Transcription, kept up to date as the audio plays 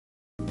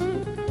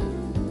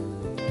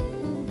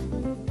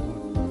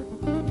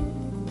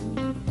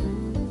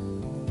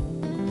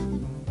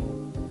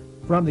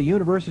From the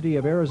University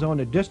of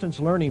Arizona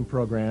Distance Learning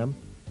Program,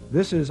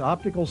 this is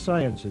Optical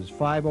Sciences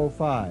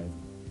 505,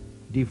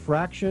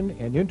 Diffraction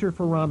and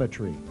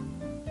Interferometry,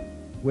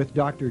 with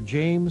Dr.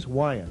 James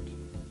Wyant.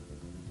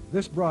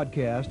 This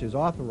broadcast is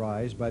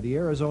authorized by the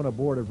Arizona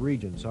Board of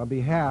Regents on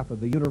behalf of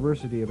the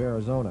University of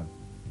Arizona.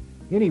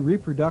 Any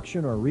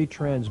reproduction or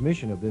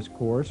retransmission of this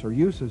course or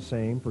use of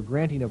same for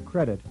granting of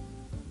credit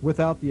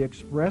without the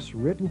express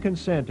written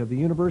consent of the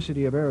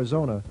University of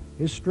Arizona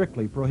is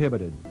strictly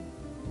prohibited.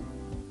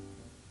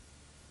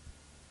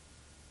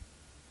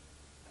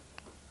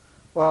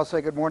 Well, I'll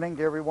say good morning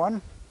to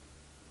everyone.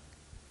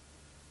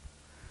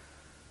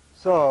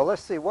 So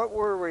let's see, what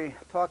were we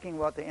talking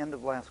about at the end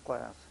of last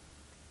class?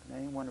 Can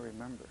anyone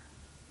remember?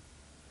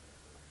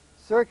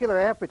 Circular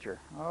aperture.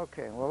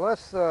 Okay, well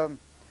let's go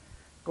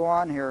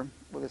on here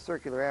with a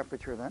circular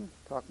aperture then.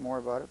 Talk more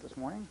about it this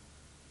morning.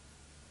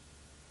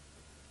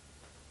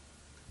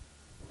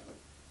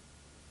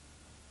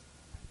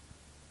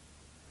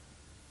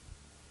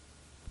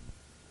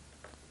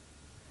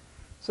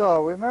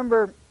 So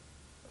remember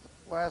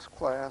last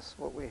class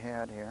what we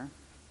had here.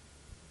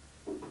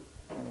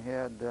 We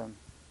had our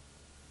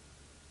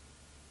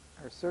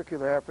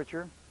circular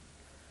aperture.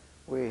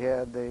 We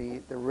had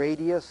the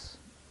radius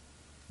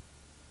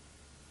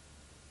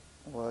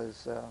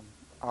was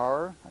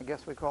R, I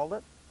guess we called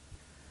it.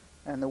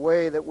 And the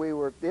way that we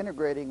were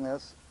integrating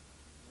this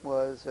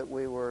was that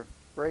we were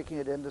breaking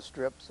it into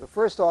strips. So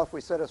first off,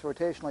 we said it's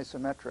rotationally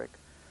symmetric.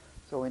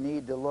 So we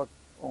need to look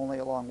only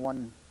along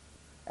one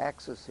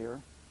axis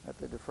here at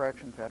the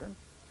diffraction pattern.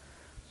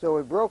 So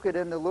we broke it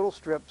into little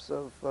strips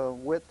of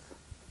width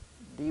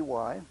dy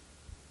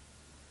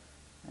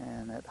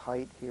and at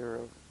height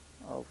here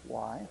of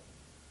y.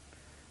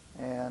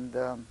 And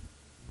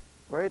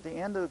right at the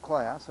end of the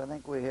class, I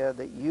think we had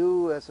that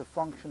u as a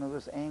function of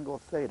this angle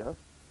theta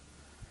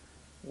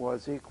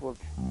was equal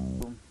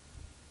to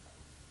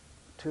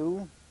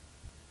 2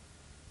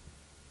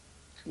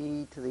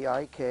 e to the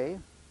ik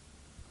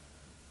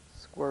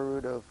square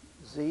root of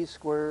z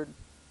squared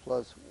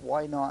plus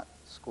y naught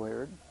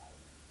squared.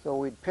 So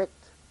we'd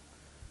picked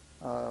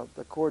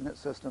the coordinate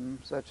system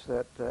such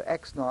that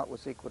x naught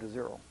was equal to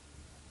 0.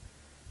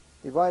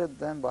 Divided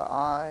then by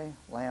I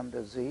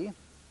lambda z,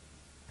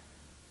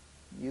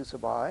 u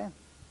sub I,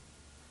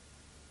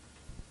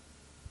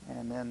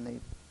 and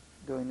then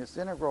doing this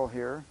integral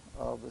here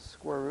of the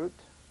square root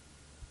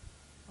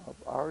of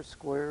r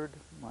squared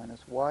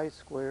minus y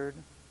squared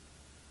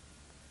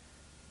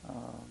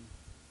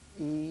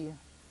e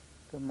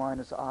to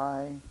minus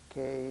I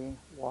k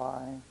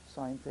y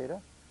sine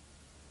theta,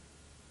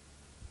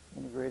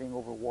 integrating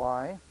over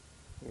y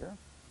here,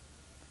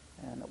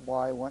 and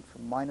y went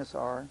from minus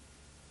r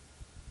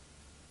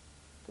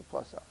to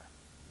plus r.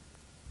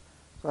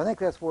 So I think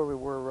that's where we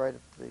were right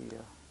at the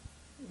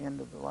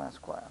end of the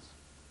last class.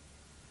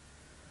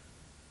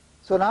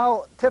 So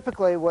now,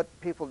 typically what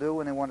people do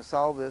when they want to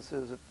solve this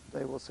is that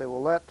they will say,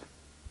 well, let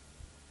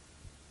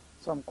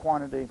some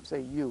quantity,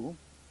 say u,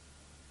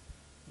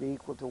 be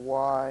equal to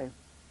y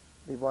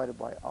divided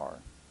by r.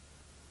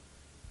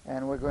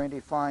 And we're going to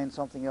define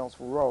something else,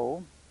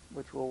 rho,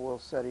 which we'll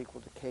set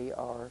equal to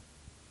kr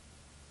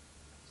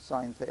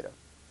sine theta.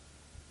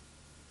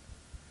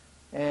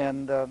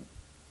 And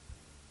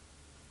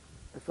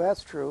if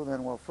that's true,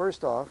 then, well,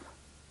 first off,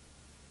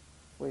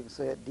 we can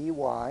say that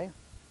dy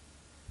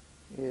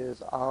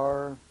is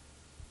r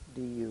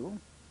du,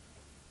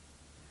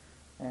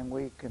 and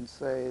we can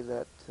say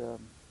that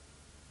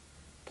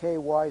ky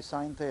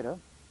sine theta,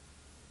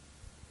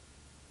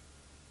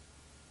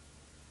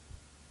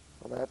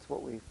 so that's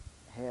what we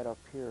had up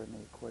here in the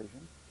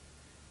equation.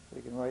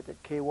 We can write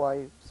that ky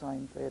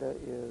sine theta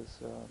is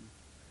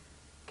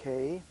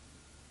k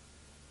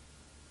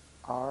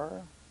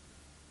r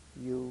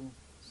u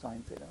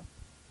sine theta.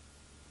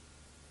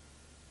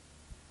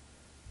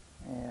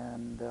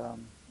 And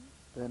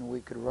then we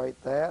could write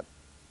that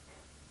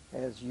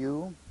as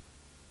u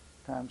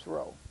times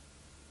rho.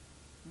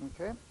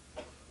 Okay?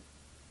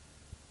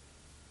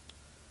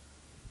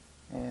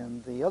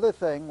 And the other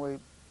thing,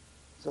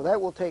 so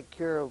that will take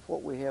care of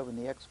what we have in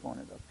the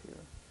exponent up here.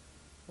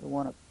 We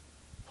want to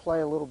play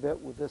a little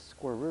bit with this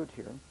square root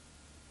here.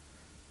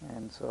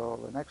 And so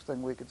the next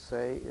thing we could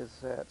say is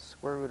that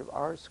square root of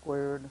r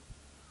squared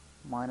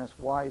minus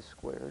y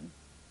squared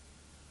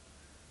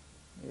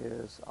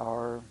is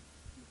r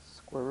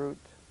square root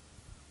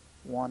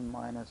 1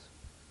 minus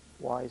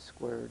y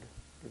squared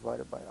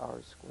divided by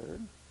r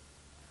squared.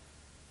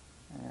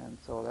 And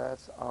so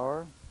that's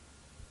r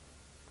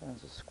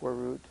times the square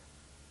root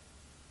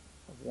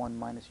of 1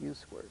 minus u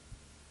squared.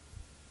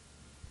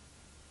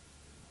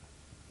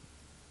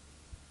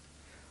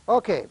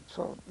 Okay,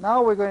 so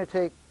now we're going to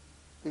take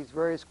these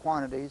various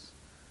quantities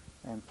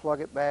and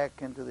plug it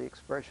back into the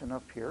expression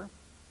up here.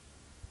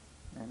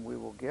 And we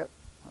will get,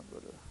 I'll go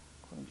to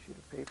a clean sheet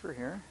of paper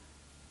here.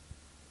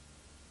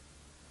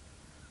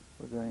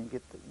 We're going to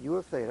get the u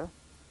of theta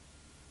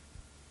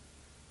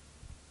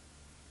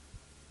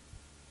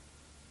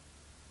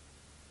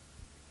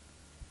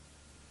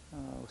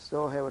we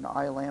still have an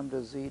I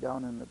lambda z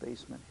down in the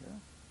basement here.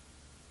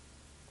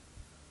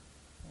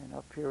 And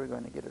up here we're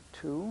going to get a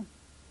 2.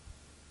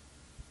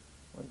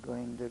 We're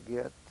going to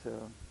get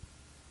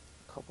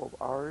a couple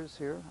of r's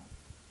here,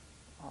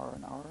 r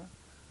and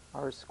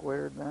r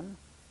squared then,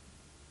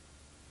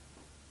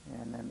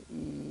 and then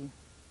e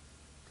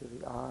to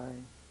the I,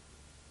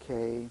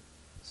 k,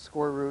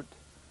 square root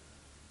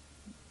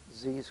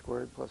z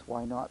squared plus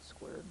y naught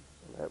squared.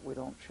 So that we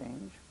don't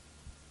change.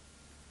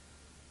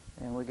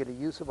 And we get a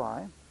u sub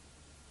I.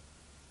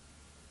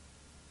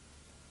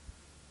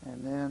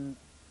 And then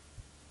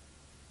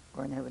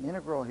we're going to have an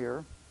integral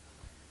here.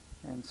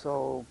 And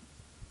so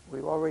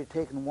we've already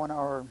taken 1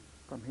 r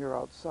from here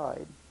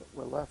outside, but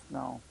we're left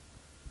now,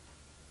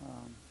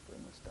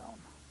 bring this down,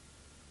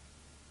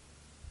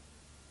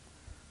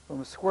 from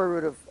the square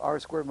root of r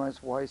squared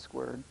minus y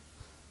squared.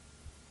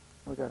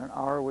 We got an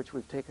r which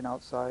we've taken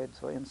outside,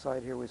 so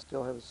inside here we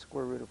still have a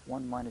square root of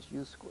 1 minus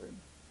u squared.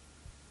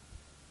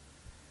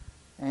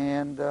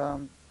 And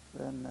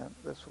then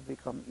this will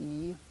become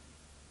e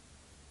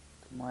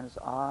to minus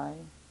I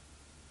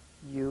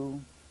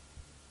u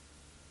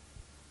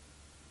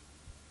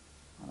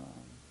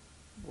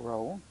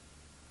rho,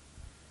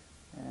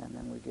 and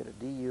then we get a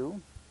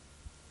du,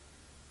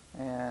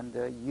 and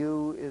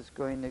u is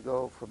going to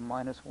go from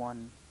minus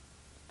 1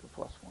 to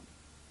plus 1.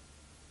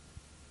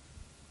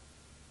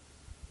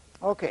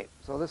 Okay,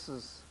 so this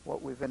is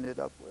what we've ended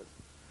up with.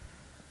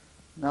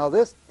 Now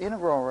this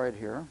integral right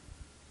here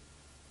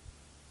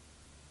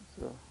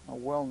is a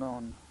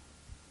well-known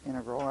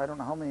integral. I don't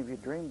know how many of you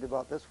dreamed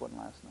about this one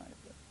last night,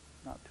 but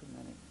not too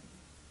many.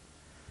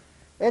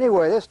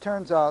 Anyway, this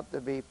turns out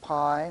to be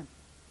pi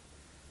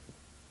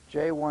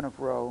j1 of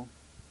rho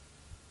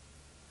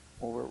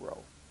over rho.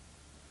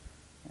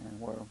 And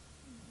where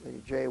the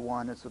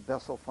j1 is a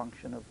Bessel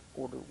function of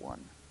order 1.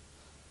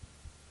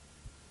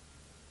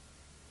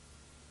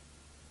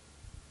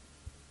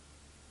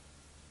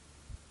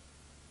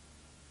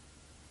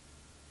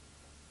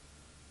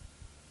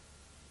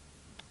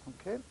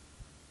 Okay.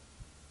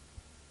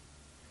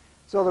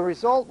 So the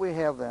result we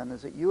have then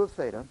is that u of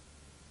theta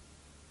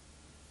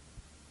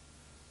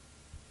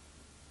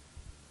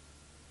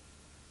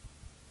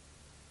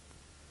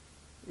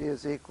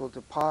is equal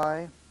to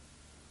pi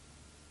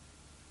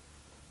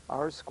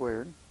r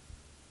squared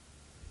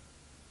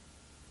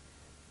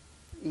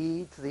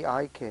e to the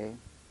ik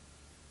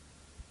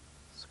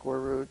square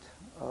root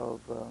of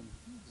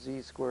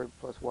z squared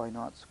plus y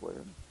naught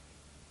squared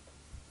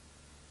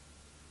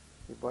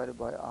divided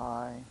by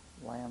I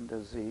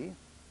lambda z,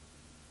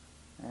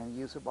 and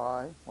u sub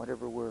I,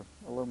 whatever we're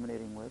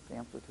illuminating with, the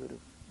amplitude of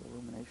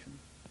illumination.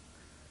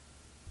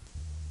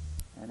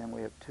 And then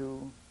we have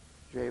 2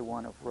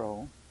 j1 of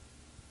rho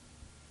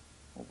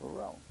over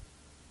rho.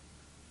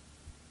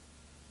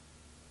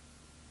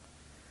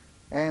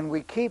 And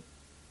we keep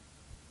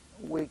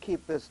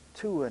this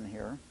 2 in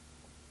here.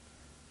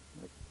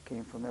 It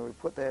came from there. We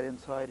put that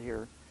inside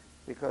here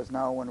because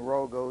now when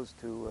rho goes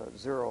to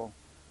 0,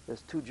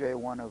 this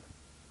 2j1 of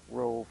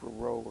rho over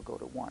rho will go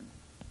to 1,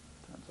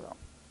 turns out.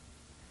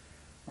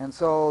 And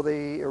so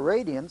the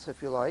irradiance,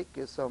 if you like,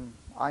 is some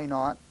I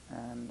naught,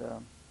 and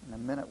in a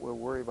minute we'll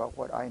worry about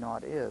what I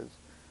naught is.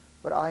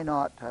 But I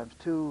naught times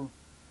 2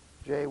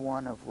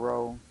 j1 of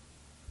rho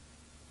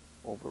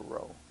over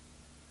rho.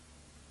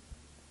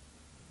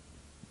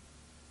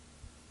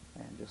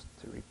 And just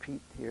to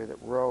repeat here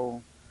that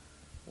rho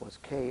was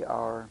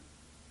kr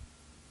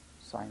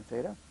sine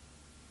theta,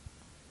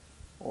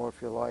 or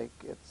if you like,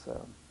 it's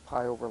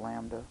pi over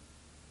lambda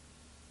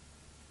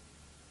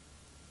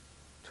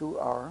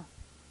 2r,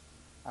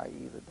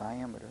 i.e. the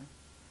diameter,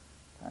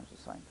 times the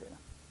sine theta.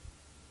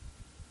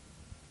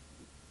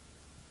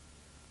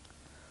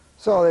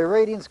 So the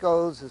irradiance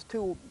goes as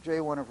 2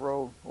 j1 of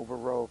rho over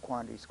rho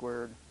quantity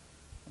squared,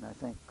 and I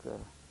think,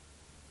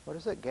 what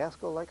is it,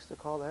 Gaskell likes to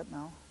call that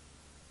now?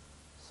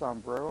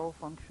 Sombrero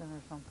function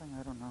or something?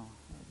 I don't know.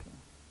 Okay.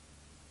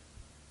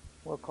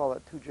 We'll call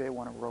it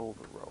 2j1 of rho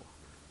over rho,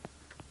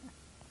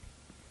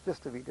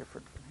 just to be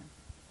different from him.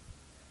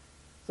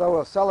 So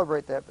we'll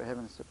celebrate that by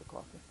having a sip of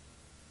coffee.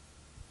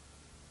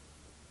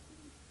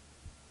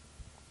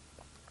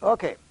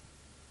 Okay.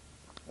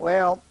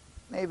 Well,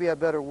 maybe I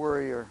better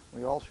worry, or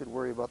we all should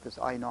worry about this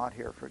I naught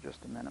here for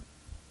just a minute.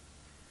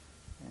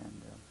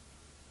 And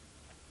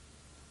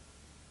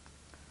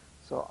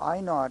so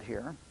I naught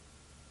here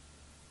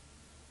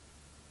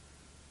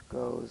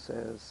goes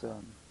as,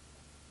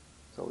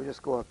 so we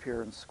just go up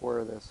here and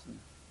square this and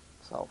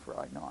solve for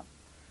I naught.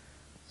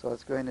 So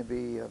it's going to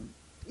be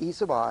E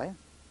sub I,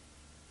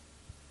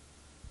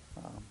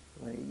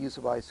 U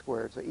sub I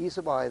squared. So E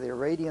sub I, the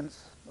irradiance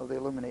of the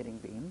illuminating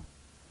beam,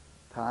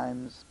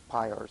 times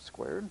pi r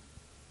squared,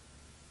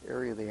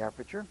 area of the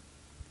aperture,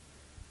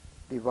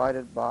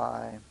 divided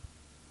by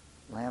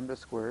lambda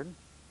squared,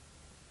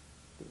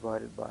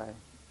 divided by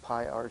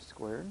pi r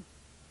squared,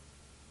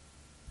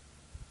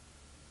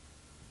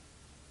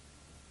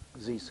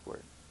 z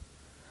squared.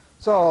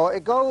 So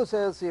it goes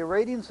as the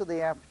irradiance of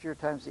the aperture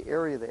times the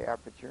area of the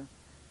aperture,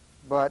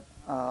 but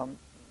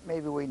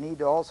maybe we need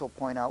to also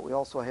point out we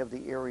also have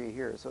the area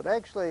here. So it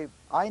actually,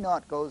 I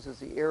naught goes as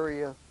the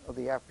area of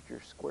the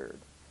aperture squared.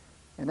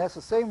 And that's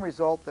the same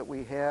result that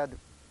we had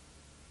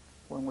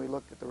when we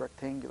looked at the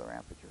rectangular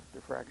aperture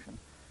diffraction,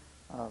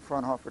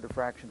 Fraunhofer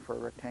diffraction for a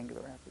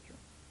rectangular aperture.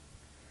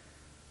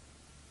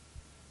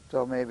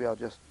 So maybe I'll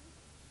just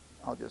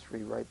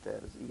rewrite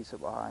that as E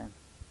sub I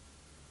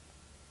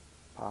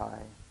pi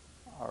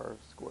r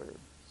squared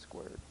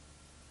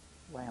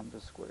lambda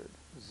squared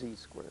z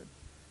squared.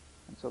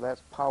 And so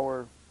that's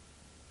power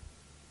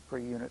per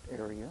unit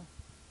area,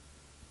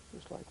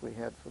 just like we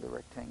had for the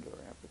rectangular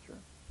aperture.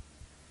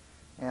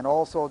 And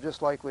also,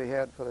 just like we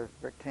had for the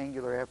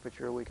rectangular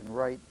aperture, we can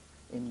write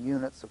in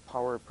units of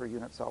power per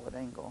unit solid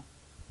angle.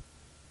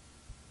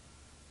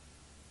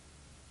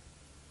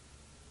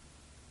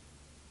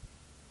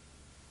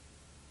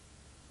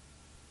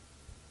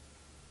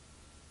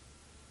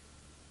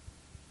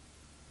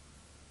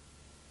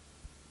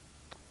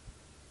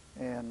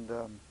 And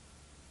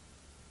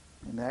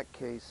in that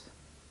case,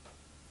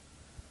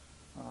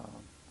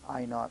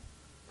 I naught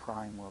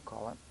prime, we'll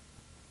call it,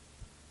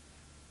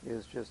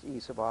 is just E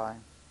sub I,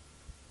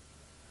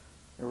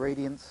 the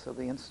radiance of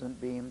the incident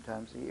beam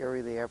times the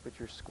area of the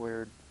aperture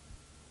squared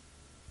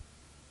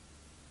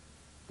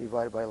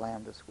divided by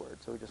lambda squared.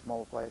 So we just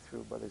multiply it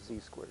through by the z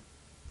squared.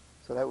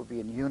 So that would be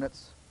in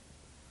units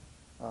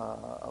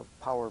of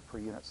power per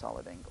unit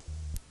solid angle.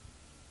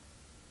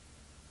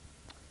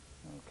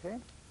 Okay.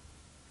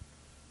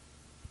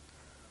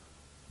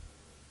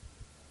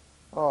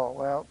 Oh,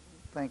 well,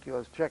 thank you. I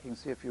was checking to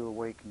see if you were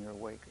awake, and you're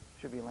awake. It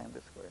should be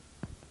lambda squared.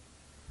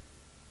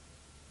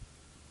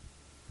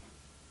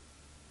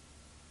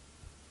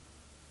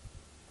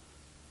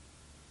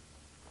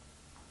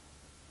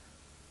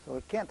 So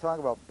we can't talk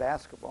about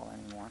basketball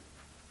anymore.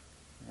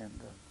 And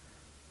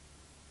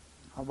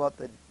how about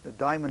the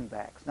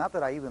Diamondbacks? Not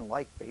that I even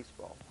like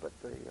baseball, but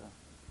the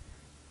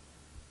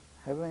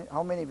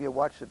how many of you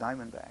watch the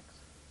Diamondbacks?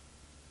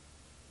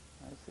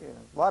 I see a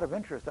lot of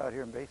interest out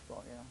here in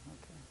baseball. Yeah,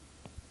 okay.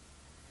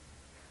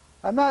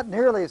 I'm not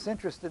nearly as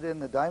interested in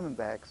the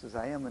Diamondbacks as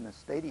I am in the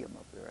stadium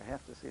up there. I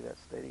have to see that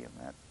stadium.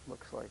 That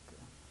looks like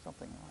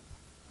something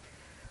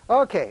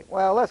else. Okay,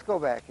 well, let's go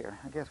back here.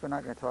 I guess we're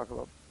not going to talk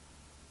about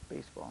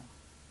baseball.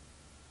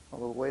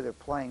 Although the way they're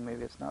playing,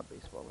 maybe it's not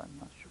baseball. I'm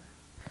not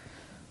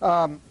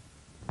sure.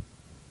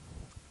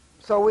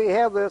 So we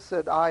have this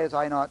that I is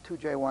I naught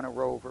 2J1 a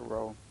rho over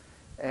rho.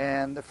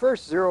 And the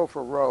first zero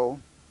for rho,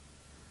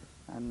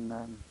 and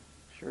I'm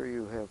sure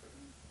you have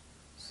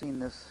seen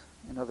this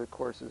in other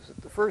courses,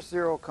 the first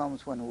zero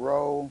comes when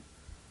rho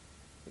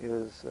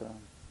is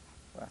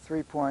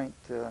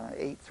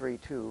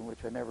 3.832,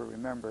 which I never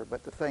remember,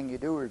 but the thing you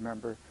do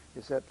remember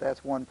is that that's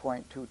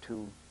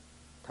 1.22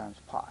 times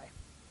pi.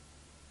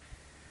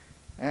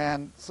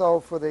 And so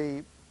for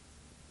the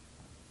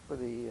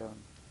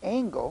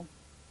angle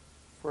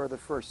for the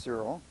first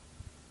zero,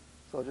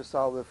 so I'll just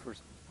solve it for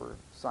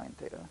sine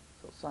theta.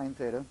 So sine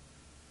theta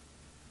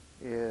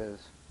is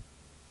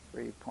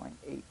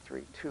 3.832,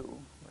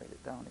 write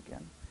it down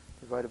again,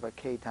 divided by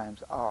k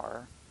times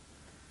r.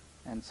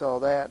 And so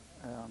that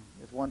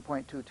is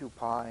 1.22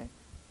 pi.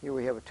 Here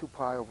we have a 2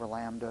 pi over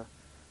lambda.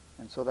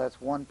 And so that's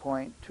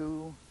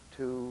 1.22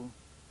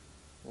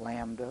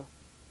 lambda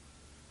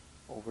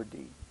over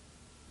d.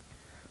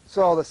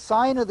 So the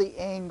sine of the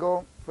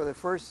angle for the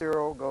first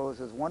zero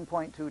goes as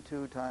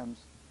 1.22 times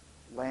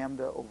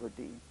lambda over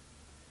d.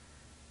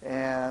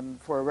 And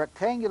for a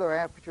rectangular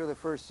aperture, the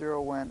first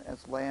zero went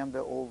as lambda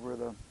over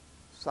the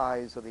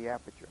size of the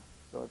aperture.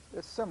 So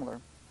it's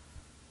similar,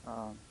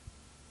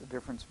 the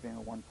difference being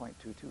a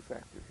 1.22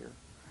 factor here.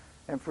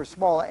 And for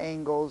small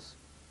angles,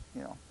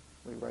 you know,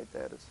 we write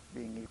that as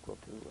being equal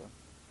to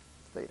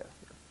theta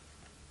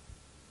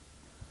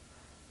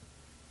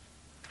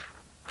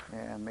here.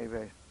 And maybe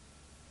I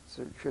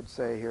should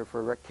say here for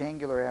a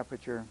rectangular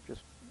aperture,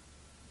 just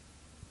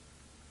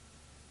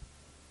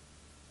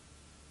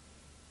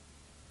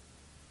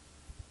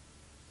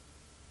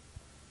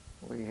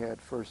we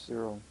had first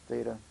zero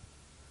theta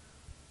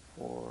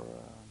for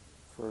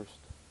first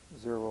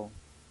zero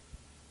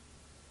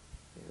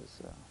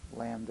is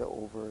lambda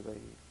over the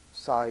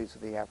size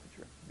of the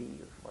aperture, b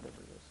or whatever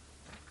it is.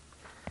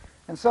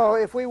 And so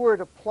if we were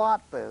to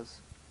plot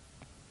this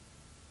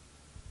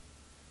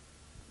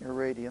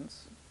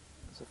irradiance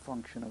as a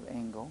function of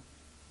angle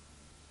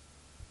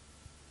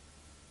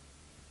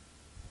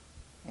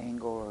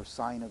or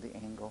sine of the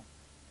angle,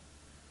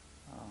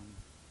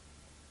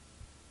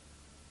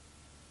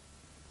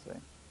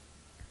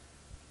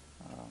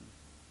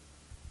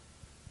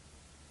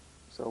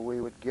 so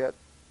we would get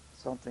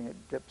something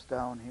that dips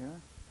down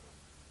here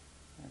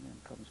and then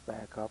comes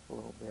back up a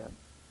little bit,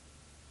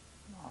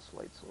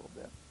 oscillates a little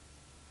bit.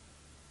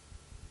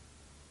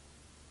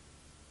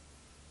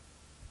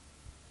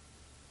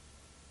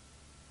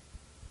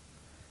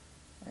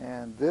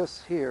 And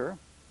this here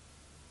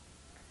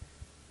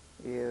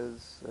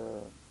is,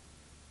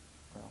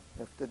 well,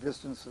 if the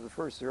distance of the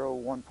first zero,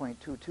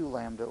 1.22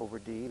 lambda over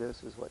d,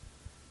 this is what,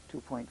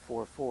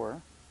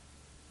 2.44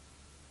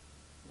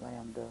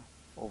 lambda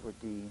over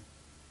d,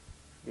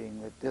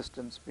 being the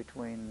distance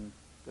between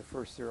the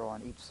first zero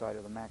on each side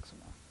of the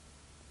maxima.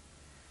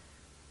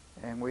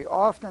 And we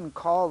often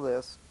call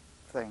this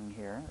thing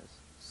here, this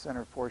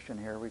center portion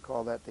here, we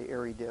call that the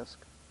airy disk.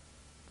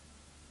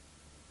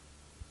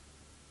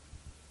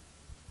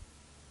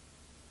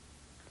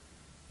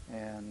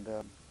 And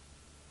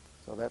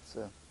so that's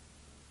the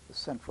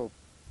central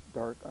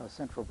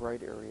central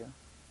bright area.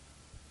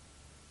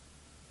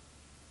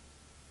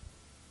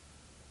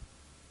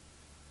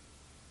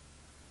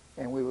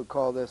 And we would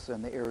call this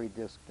then the airy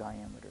disk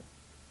diameter.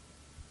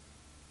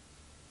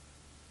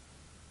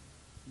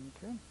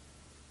 Okay.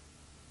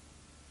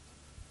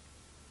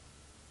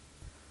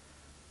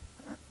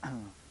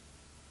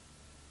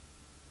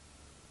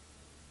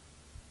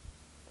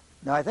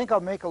 Now I think I'll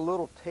make a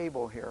little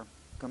table here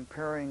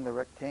comparing the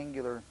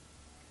rectangular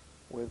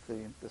with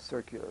the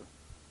circular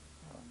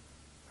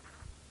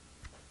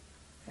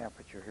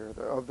aperture here,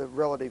 of the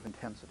relative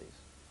intensities.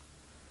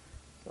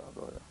 So I'll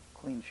go to a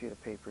clean sheet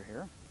of paper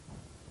here.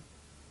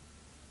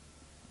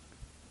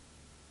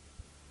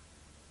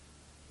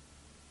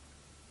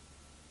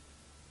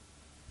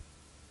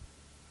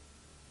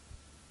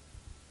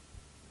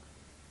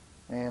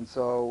 And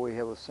so we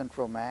have a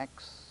central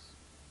max,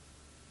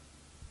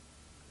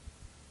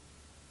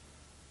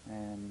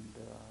 and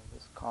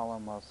this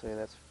column, I'll say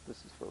this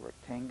is for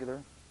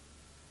rectangular,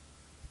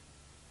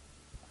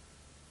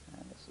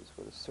 and this is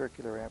for the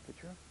circular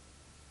aperture.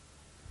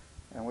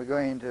 And we're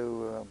going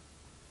to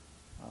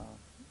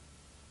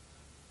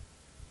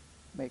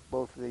make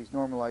both of these,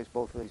 normalize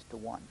both of these to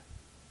 1.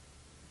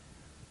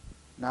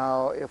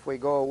 Now, if we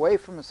go away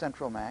from the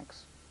central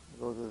max, we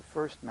go to the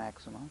first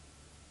maxima.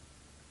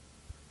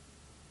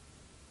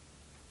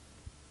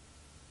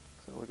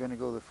 So we're going to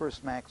go to the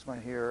first maxima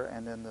here,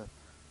 and then the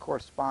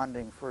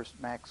corresponding first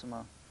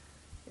maxima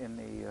in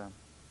the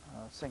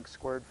sinc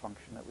squared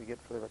function that we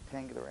get for the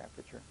rectangular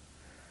aperture.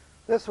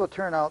 This will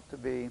turn out to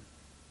be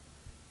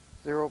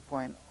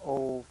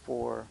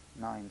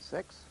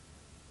 0.0496.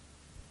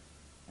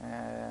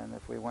 And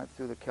if we went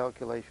through the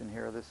calculation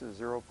here, this is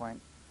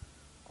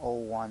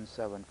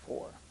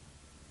 0.0174.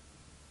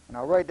 And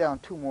I'll write down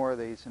 2 more of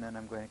these, and then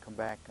I'm going to come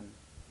back and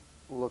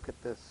look at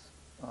this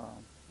a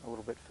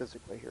little bit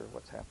physically here,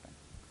 what's happening.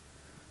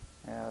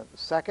 The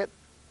second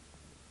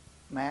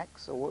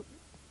max, so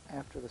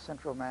after the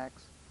central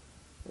max,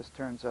 this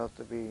turns out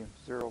to be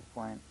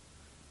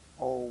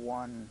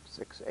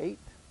 0.0168,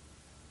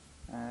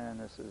 and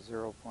this is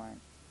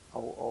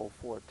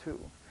 0.0042.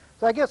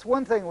 So I guess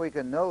one thing we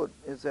can note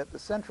is that the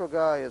central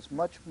guy is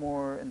much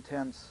more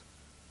intense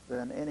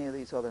than any of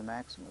these other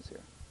maximas here.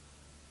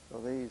 So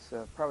these,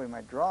 probably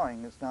my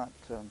drawing is not,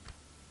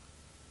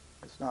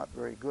 it's not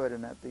very good,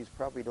 in that these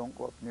probably don't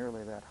go up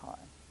nearly that high.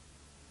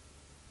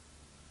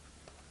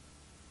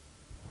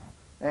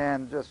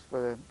 And just for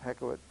the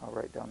heck of it, I'll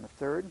write down the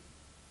third,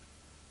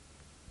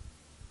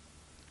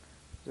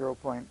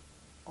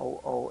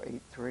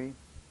 0.0083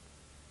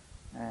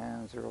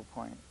 and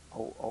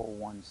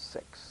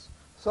 0.0016.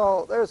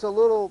 So there's a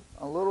little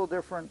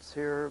difference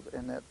here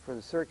in that for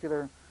the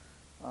circular,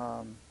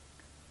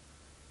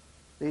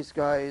 these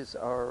guys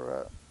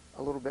are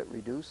a little bit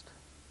reduced.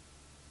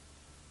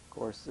 Of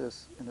course,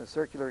 this, in the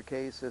circular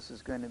case, this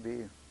is going to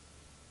be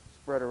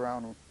spread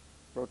around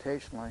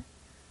rotationally,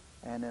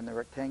 and in the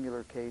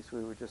rectangular case,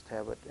 we would just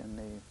have it in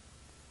the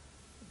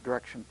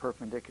direction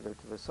perpendicular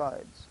to the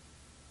sides.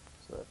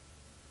 So that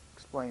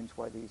explains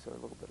why these are a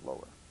little bit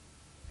lower.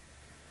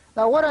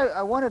 Now, what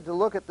I wanted to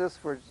look at this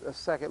for a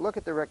second, look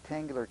at the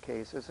rectangular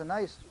case. It's a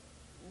nice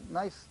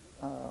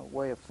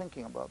way of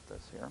thinking about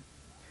this here.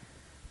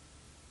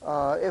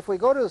 If we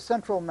go to the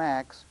central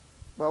max,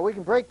 well, we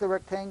can break the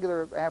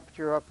rectangular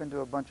aperture up into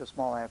a bunch of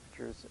small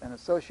apertures, and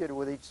associated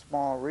with each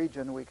small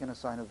region, we can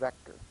assign a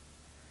vector.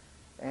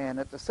 And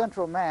at the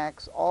central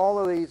max, all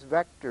of these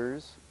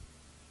vectors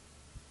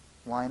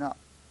line up.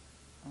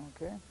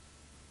 Okay?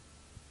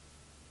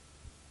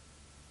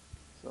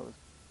 So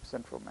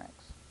central max.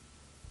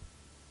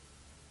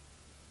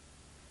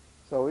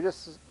 So we're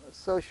just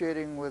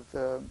associating with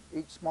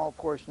each small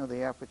portion of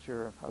the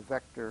aperture a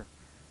vector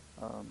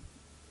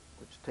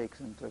which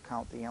takes into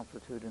account the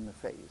amplitude and the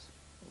phase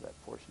of that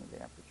portion of the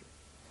aperture.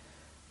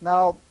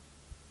 Now,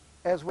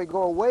 as we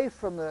go away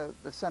from the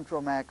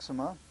central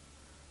maxima,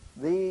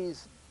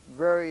 these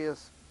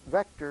various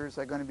vectors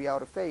are going to be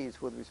out of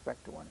phase with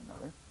respect to one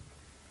another.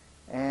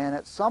 And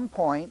at some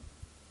point,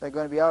 they're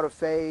going to be out of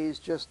phase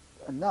just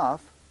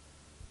enough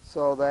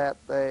so that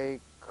they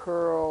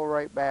curl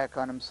right back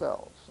on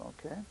themselves,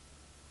 okay?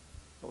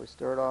 So we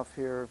start off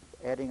here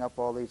adding up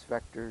all these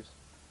vectors.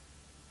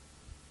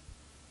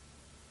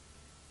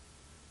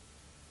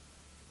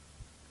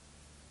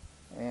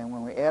 And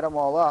when we add them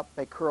all up,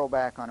 they curl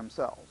back on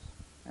themselves.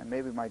 And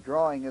maybe my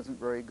drawing isn't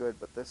very good,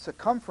 but the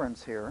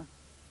circumference here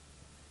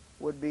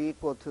would be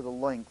equal to the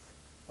length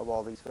of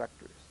all these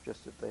vectors,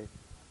 just that they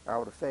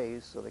are out of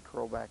phase, so they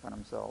curl back on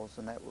themselves,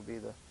 and that would be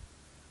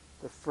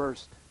the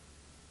first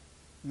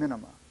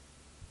minima.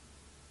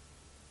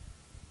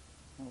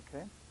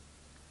 Okay.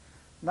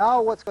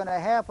 Now what's going to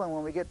happen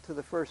when we get to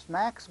the first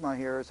maxima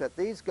here is that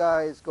these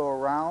guys go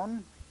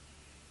around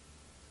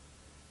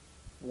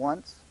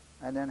once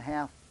and then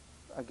half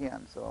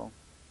again, so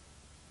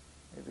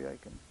maybe I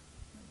can,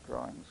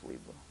 drawings leave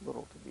a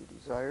little to be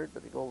desired,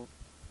 but they go,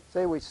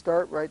 say we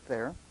start right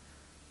there,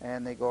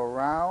 and they go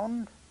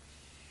around,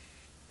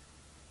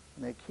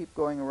 and they keep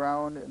going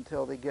around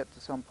until they get to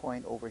some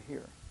point over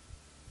here.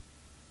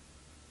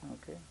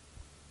 Okay.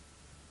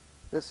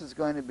 This is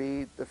going to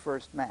be the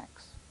first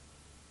max.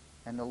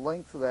 And the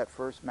length of that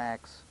first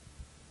max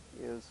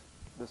is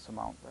this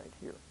amount right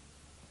here.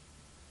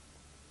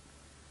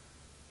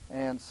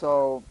 And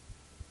so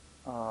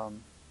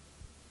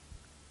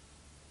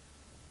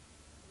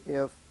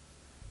if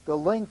the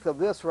length of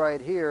this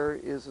right here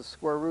is the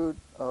square root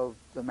of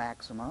the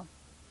maxima,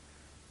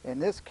 in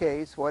this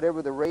case,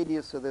 whatever the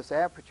radius of this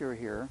aperture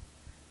here,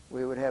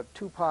 we would have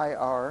 2 pi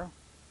r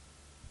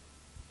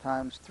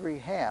times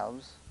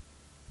 3/2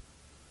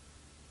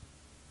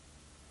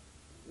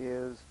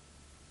 is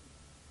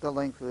the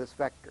length of this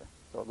vector.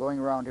 So going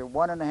around here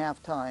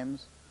 1.5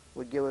 times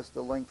would give us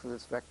the length of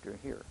this vector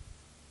here.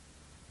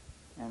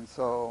 And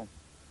so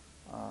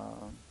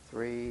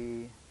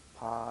 3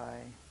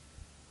 pi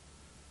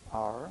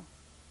r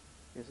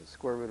is the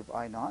square root of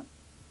I naught.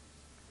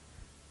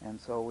 And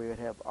so we would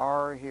have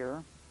r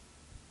here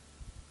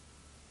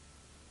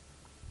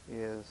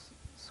is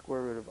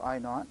square root of I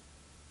naught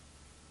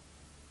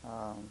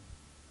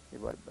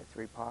divided by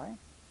 3 pi.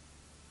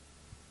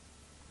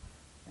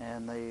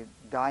 And the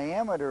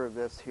diameter of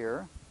this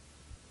here,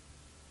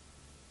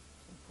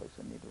 someplace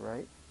I need to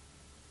write,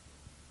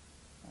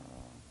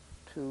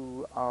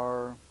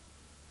 2r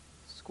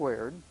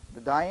squared.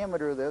 The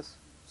diameter of this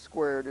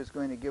squared is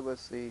going to give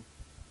us the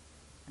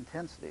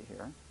intensity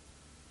here.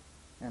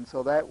 And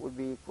so that would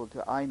be equal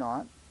to I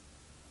naught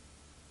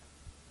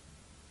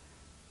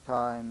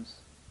times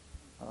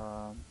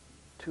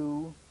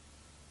 2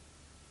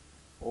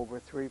 over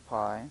 3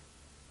 pi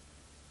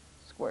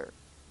squared.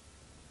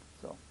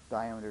 So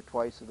diameter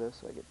twice of this,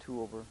 so I get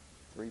 2 over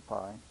 3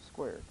 pi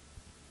squared.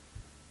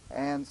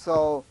 And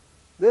so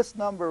this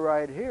number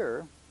right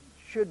here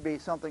should be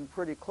something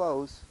pretty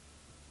close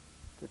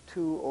to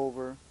 2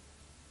 over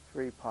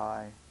 3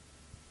 pi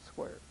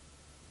squared.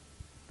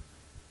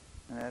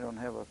 And I don't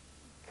have a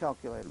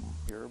calculator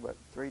here, but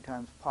 3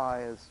 times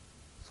pi is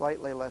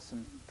slightly less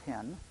than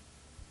 10.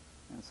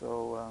 And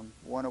so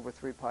 1 over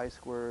 3 pi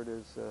squared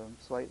is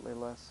slightly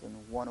less than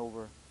 1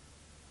 over,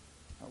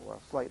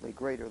 well, slightly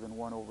greater than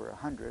 1 over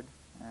 100.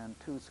 And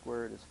 2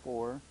 squared is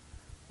 4.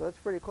 So that's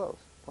pretty close.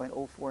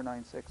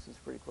 0.0496 is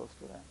pretty close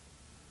to that.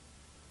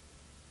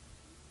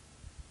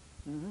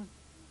 Mm-hmm.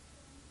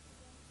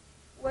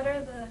 What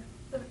are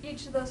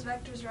each of those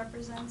vectors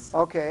represents?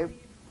 Okay.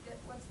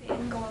 What's the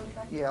angle of the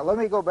vector? Yeah, let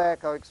me go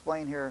back. I'll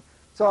explain here.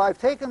 So I've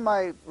taken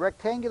my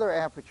rectangular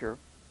aperture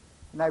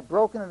and I've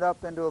broken it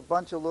up into a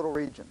bunch of little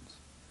regions.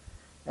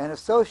 And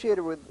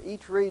associated with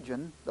each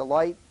region, the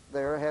light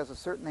there has a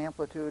certain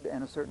amplitude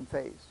and a certain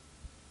phase.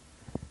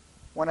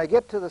 When I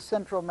get to the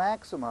central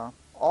maxima,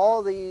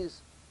 all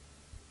these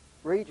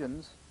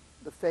regions,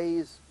 the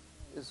phase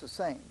is the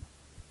same.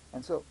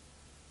 And so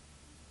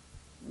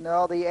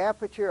now the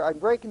aperture, I'm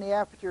breaking the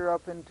aperture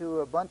up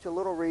into a bunch of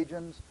little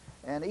regions,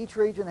 and each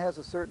region has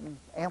a certain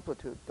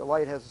amplitude. The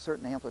light has a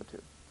certain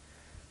amplitude.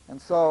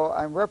 And so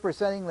I'm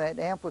representing that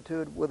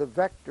amplitude with a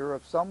vector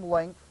of some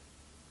length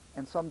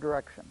and some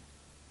direction.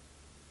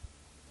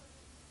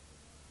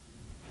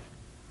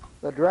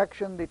 The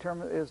direction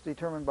is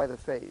determined by the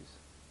phase.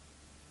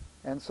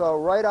 And so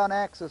right on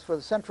axis for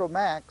the central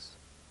max,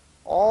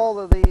 all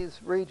of these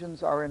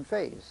regions are in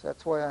phase.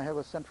 That's why I have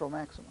a central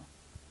maxima.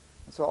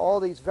 And so all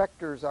these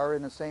vectors are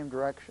in the same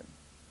direction.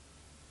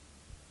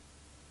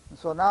 And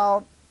so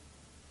now,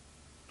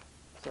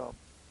 so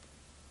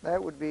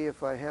that would be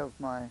if I have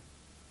my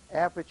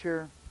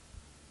aperture,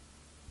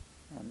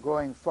 I'm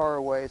going far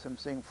away, so I'm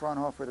seeing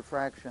Fraunhofer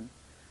diffraction,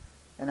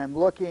 and I'm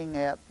looking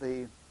at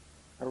the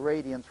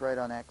irradiance right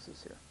on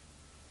axis here.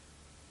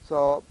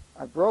 So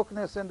I've broken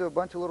this into a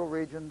bunch of little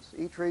regions.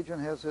 Each region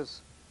has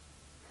this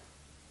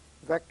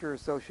vector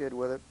associated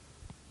with it,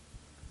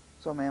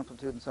 some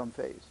amplitude and some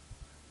phase.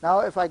 Now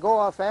if I go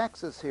off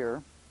axis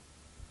here,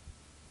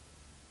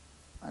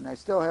 and I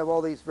still have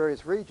all these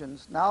various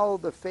regions, now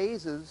the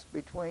phases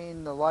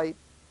between the light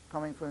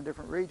coming from the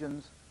different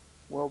regions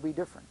will be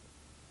different.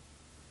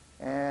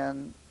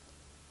 And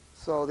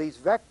so these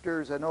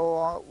vectors are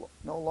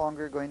no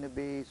longer going to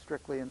be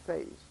strictly in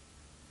phase.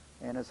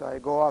 And as I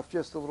go off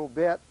just a little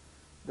bit,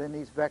 then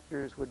these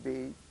vectors would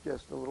be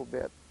just a little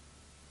bit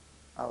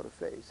out of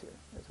phase here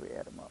as we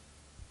add them up.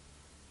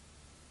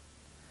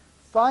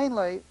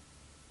 Finally,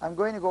 I'm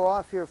going to go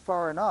off here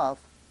far enough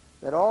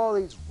that all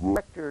these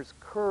vectors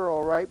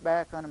curl right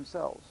back on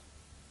themselves.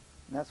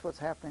 And that's what's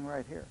happening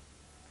right here.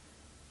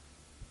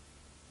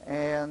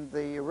 And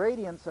the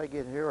irradiance I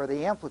get here, or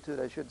the amplitude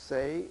I should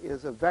say,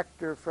 is a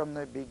vector from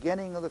the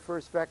beginning of the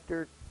first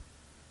vector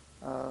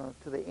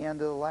to the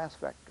end of the last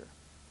vector.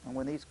 And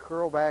when these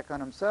curl back on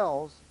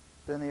themselves,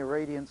 then the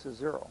irradiance is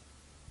 0.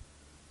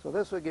 So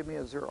this would give me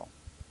a 0.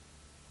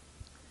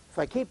 If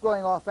I keep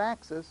going off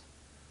axis,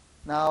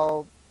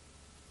 now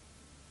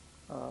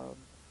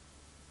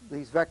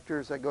these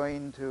vectors are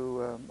going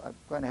to, I'm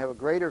going to have a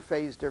greater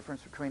phase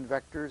difference between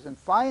vectors. And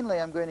finally,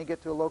 I'm going to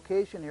get to a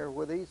location here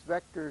where these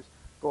vectors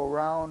go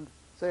around.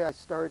 Say I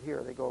start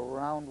here. They go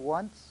around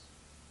once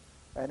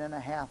and then a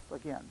half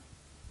again.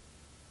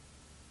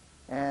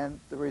 And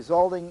the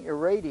resulting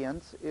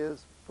irradiance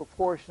is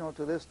proportional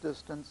to this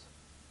distance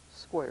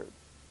squared.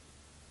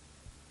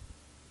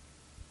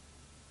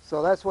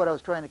 So that's what I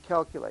was trying to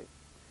calculate.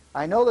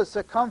 I know the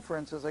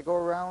circumference as I go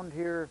around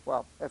here.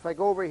 Well, if I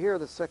go over here,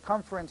 the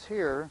circumference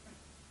here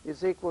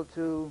is equal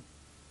to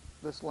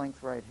this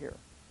length right here.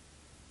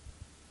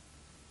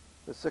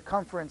 The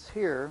circumference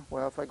here,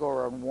 well, if I go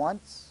around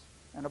once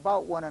and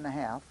about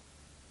 1.5,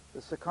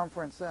 the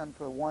circumference then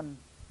for 1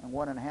 and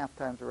 1.5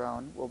 times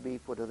around will be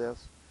equal to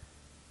this.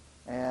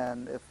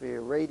 And if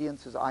the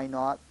radiance is I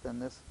naught, then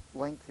this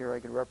length here I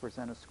could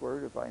represent as square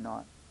root of I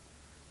naught.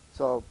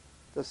 So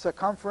the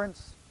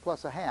circumference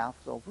plus a half,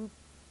 so whoop,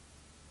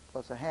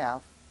 plus a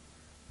half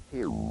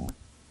here.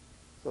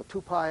 So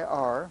 2 pi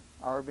r,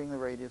 r being the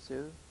radius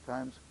is,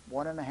 times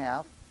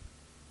 1.5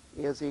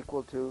 is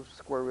equal to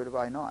square root of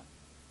I naught.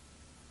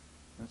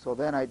 And so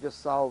then I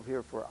just solve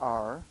here for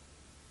r,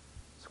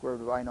 square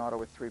root of I naught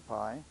over 3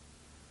 pi.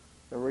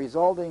 The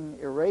resulting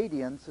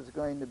irradiance is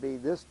going to be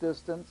this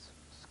distance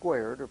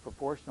squared, or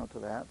proportional to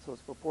that. So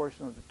it's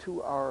proportional to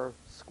 2r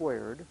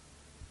squared.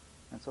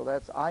 And so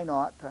that's I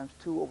naught times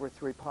 2 over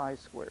 3 pi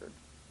squared.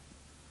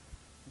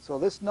 And so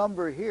this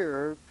number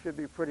here should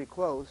be pretty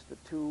close to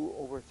 2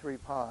 over 3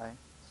 pi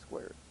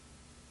squared.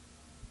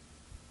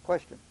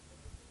 Question?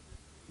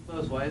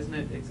 Close. Why isn't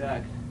it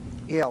exact?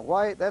 Yeah,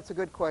 why? That's a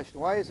good question.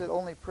 Why is it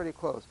only pretty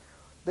close?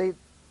 The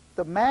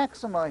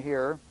maxima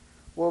here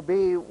will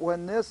be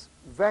when this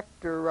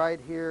vector right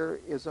here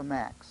is a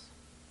max.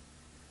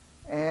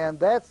 And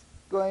that's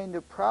going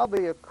to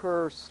probably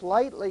occur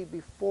slightly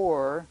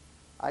before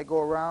I go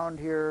around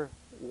here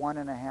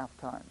 1.5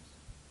 times.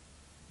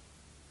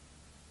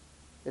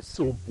 It's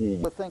simple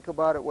to think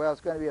about it, well,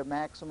 it's going to be a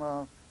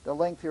maxima. The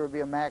length here would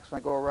be a maxima.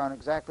 I go around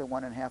exactly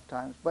 1.5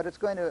 times. But it's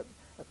going to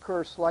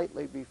occur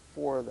slightly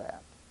before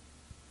that.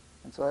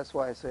 And so that's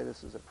why I say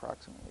this is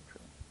approximately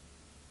true.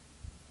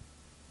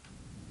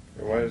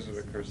 And why does it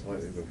occur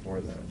slightly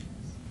before that?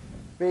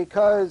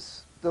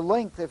 Because the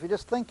length, if you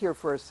just think here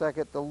for a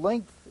second, the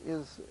length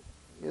is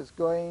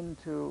going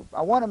to,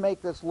 I want to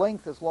make this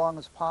length as long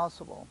as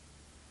possible.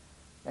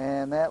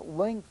 And that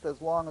length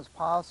as long as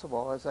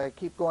possible, as I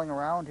keep going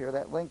around here,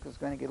 that length is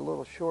going to get a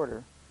little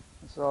shorter.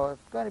 And so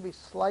it's going to be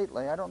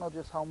slightly, I don't know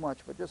just how much,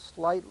 but just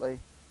slightly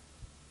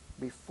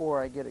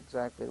before I get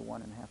exactly to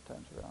 1.5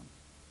 times around.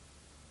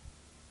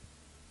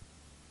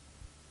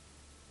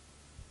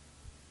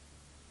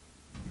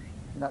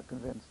 Not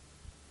convinced?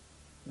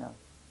 No.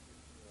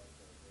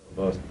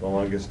 The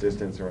longest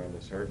distance around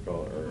the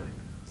circle, or?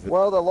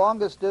 Well, the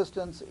longest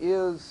distance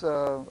is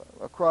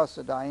across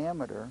the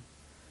diameter,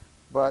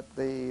 but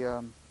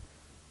the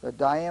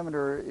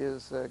diameter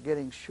is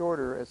getting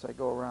shorter as I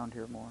go around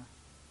here more.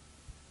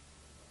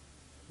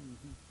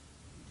 Mm-hmm.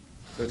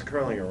 So it's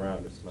curling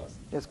around, it's not.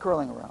 It's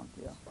curling around,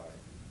 yeah. Fine.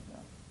 Yeah.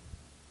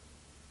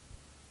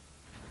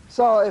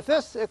 So if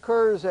this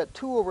occurs at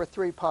 2 over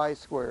 3 pi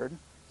squared,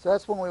 so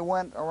that's when we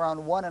went around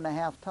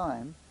 1.5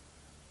 times.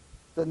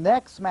 The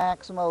next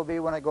maxima will be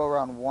when I go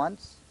around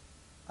once,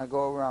 I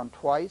go around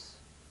twice,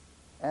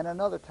 and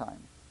another time.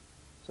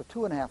 So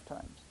 2.5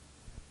 times.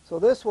 So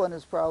this one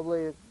is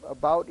probably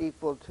about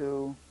equal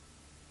to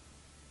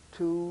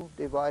 2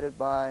 divided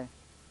by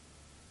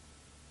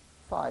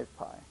 5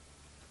 pi.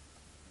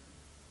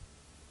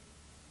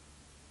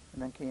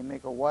 And then can you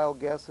make a wild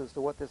guess as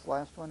to what this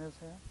last one is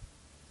here?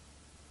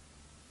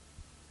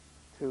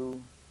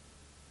 2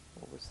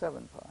 over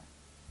 7 pi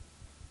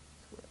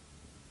squared.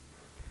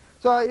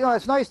 So, you know,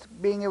 it's nice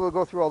being able to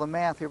go through all the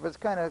math here, but it's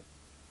kind of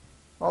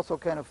also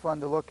kind of fun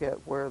to look at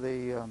where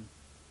the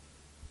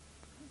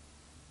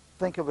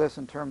think of this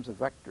in terms of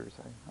vectors,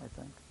 I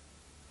think.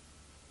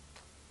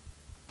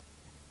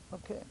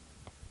 Okay.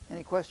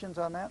 Any questions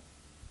on that?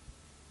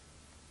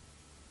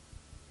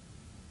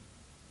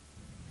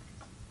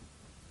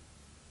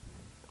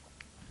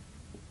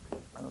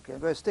 Okay, I'm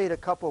going to state a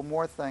couple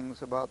more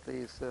things about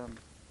these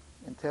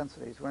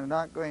intensities. We're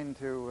not going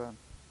to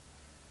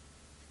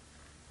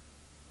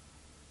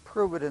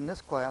prove it in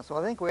this class.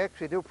 Well, I think we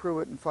actually do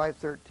prove it in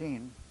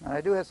 513. And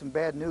I do have some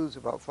bad news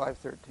about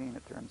 513,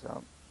 it turns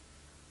out.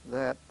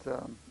 That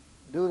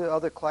due to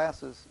other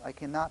classes, I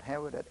cannot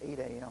have it at 8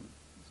 a.m.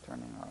 It's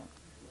turning out.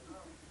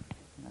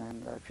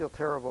 And I feel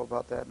terrible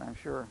about that, and I'm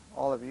sure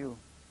all of you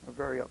are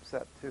very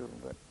upset too.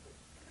 But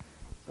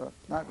so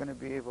it's not going to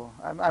be able.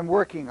 I'm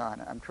working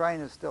on it. I'm trying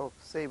to still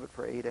save it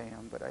for 8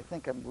 a.m., but I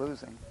think I'm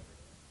losing.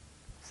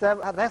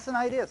 7. That's an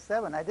idea.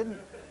 7. I didn't.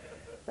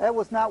 That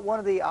was not one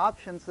of the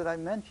options that I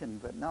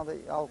mentioned. But now that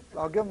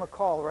I'll give them a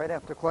call right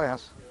after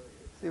class.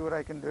 See what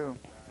I can do.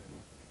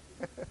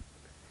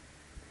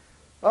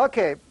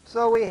 Okay.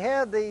 So we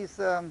had these.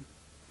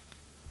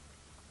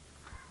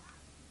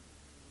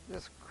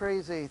 This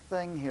crazy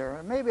thing here,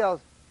 and maybe I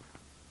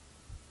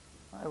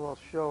will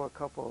show a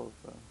couple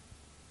of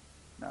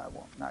No, I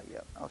won't. Not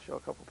yet. I'll show a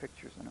couple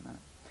pictures in a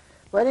minute.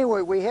 But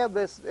anyway, we have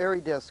this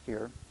airy disk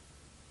here.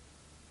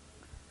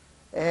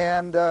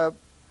 And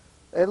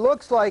it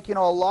looks like, a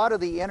lot of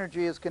the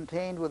energy is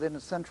contained within the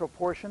central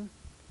portion.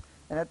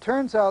 And it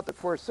turns out that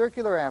for a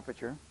circular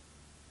aperture,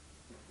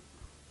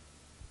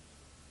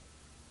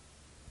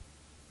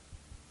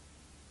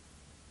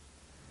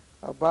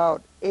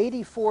 about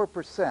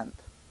 84%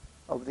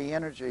 of the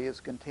energy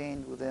is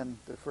contained within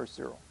the first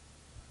zero.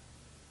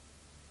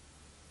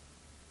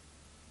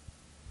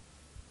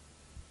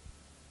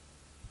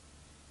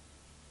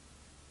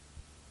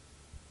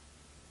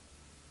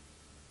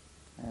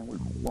 And we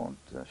won't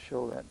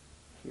show that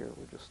here,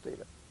 we'll just state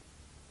it.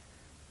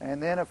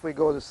 And then if we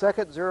go to the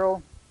second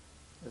zero,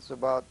 it's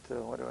about,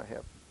 what do I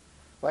have?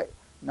 Like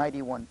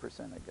 91%,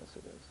 I guess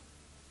it is.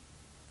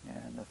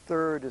 And the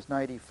third is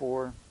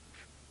 94.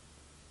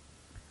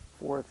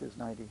 Fourth is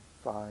 95%,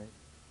 and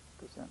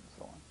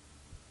so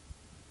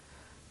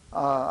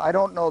on. I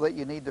don't know that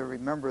you need to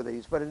remember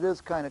these, but it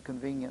is kind of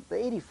convenient.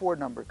 The 84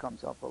 number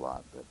comes up a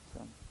lot, but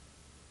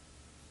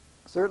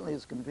certainly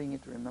it's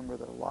convenient to remember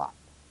that a lot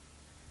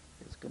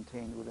is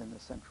contained within the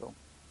central,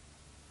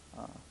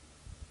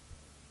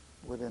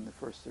 within the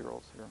first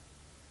zeros here,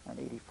 and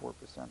 84%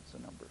 is the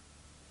number.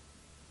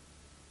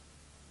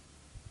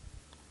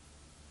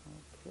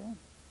 Okay.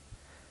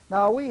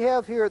 Now we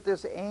have here at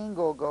this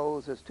angle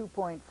goes as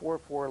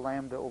 2.44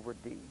 lambda over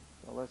d.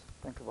 So let's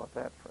think about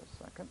that for a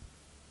second.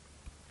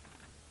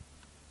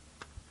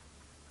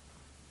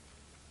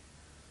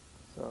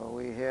 So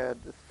we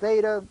had the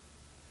theta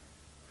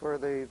for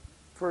the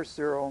first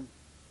zero,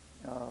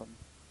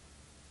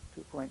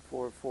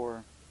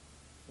 2.44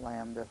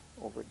 lambda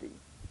over d.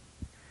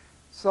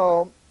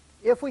 So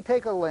if we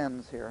take a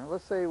lens here,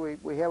 let's say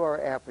we have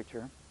our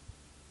aperture,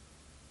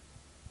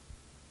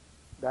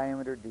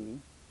 diameter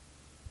d,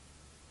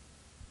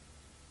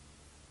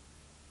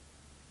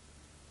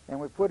 and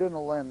we put in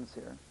a lens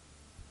here,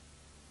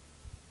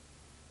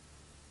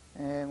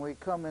 and we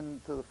come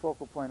into the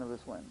focal point of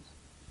this lens,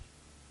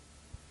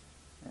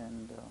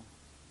 and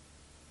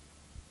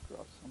draw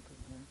something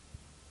here.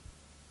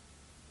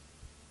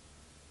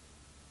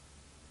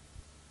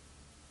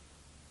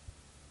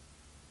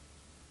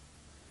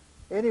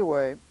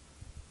 Anyway,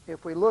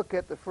 if we look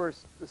at the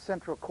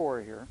central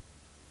core here,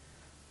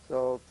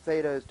 so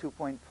theta is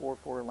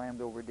 2.44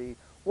 lambda over d.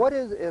 What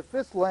is, if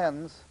this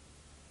lens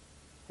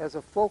has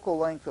a focal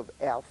length of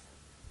f,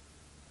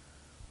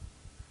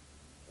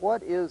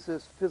 what is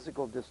this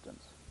physical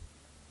distance?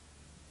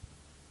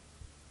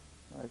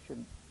 I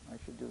should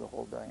do the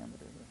whole diameter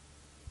here.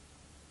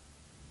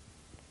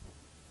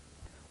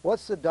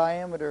 What's the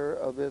diameter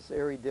of this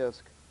airy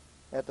disk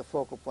at the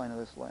focal plane of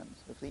this lens?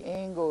 If the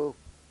angle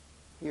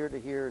here to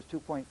here is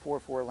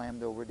 2.44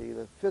 lambda over d,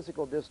 the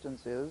physical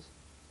distance is,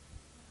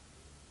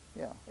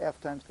 f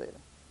times theta.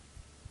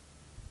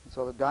 And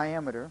so the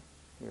diameter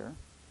here,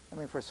 I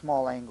mean for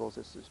small angles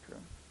this is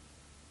true,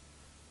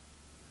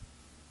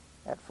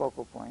 at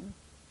focal plane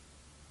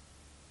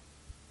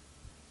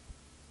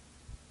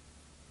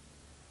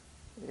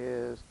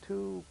is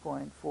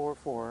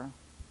 2.44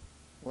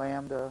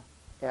 lambda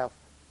f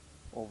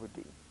over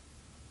d.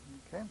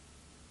 Okay.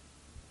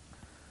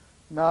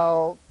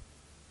 Now,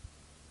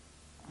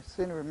 I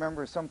seem to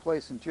remember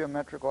someplace in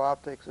geometrical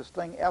optics, this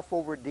thing f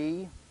over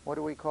d, what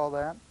do we call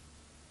that?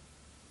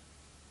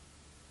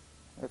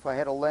 If I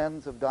had a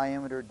lens of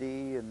diameter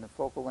d and the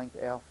focal length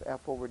f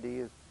over d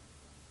is,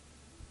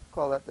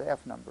 call that the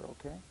f number,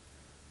 okay?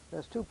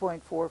 That's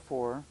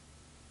 2.44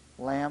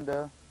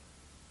 lambda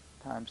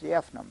times the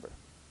f number.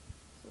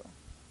 So,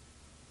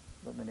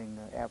 limiting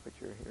the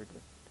aperture here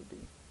to d.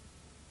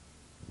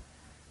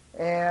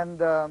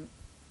 And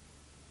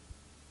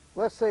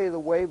let's say the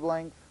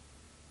wavelength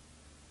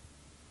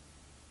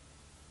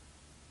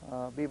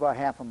be about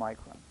half a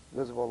micron,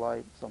 visible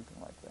light, something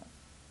like that.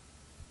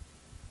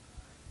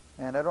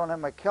 And I don't have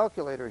my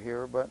calculator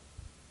here, but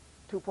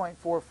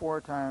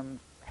 2.44 times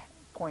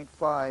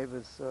 0.5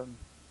 is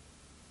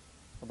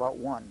about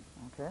 1,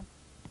 okay?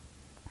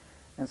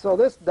 And so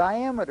this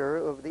diameter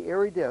of the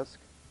airy disk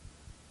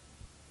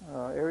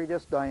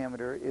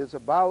diameter is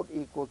about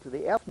equal to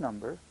the f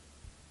number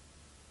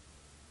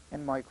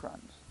in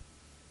microns.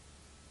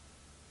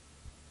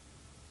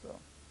 So I'll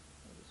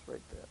just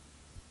write that.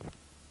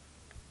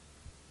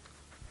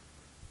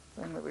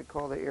 Thing that we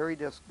call the airy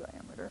disk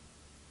diameter.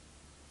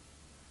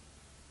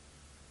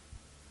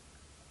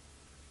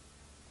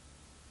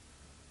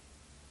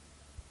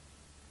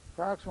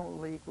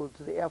 Approximately equal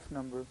to the f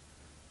number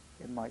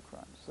in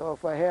microns. So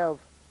if I have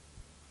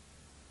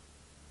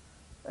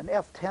an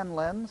f10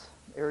 lens,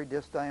 airy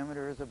disk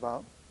diameter is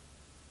about,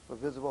 for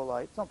visible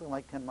light, something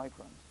like 10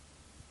 microns.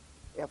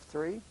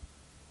 f3,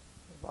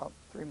 about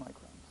 3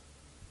 microns.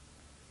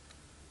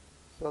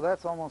 So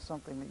that's almost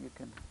something that you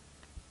can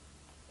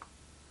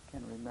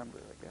remember,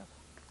 I guess.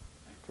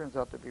 Turns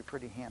out to be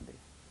pretty handy.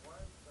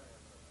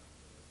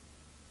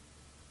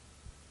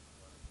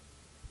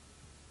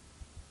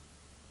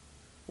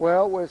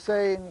 Well, we're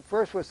saying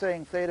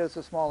theta is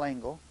a small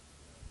angle,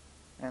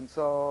 And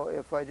so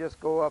if I just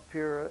go up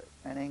here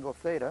an angle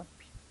theta,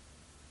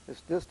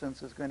 this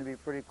distance is going to be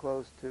pretty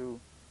close to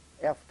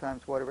f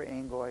times whatever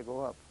angle I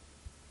go up.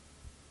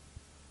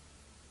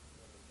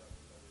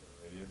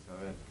 Radius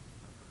of it.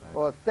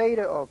 Well, a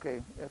theta,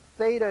 okay, a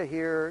theta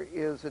here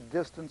is a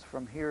distance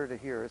from here to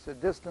here. It's a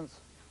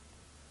distance,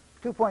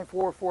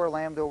 2.44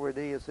 lambda over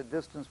d is the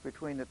distance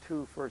between the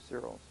two first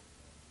zeros.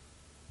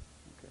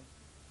 Okay.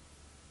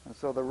 And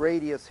so the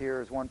radius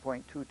here is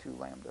 1.22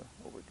 lambda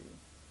over d.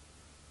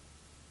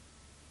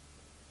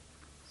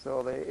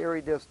 So the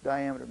airy disk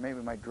diameter, maybe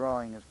my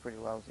drawing is pretty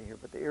lousy here,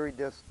 but the airy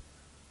disk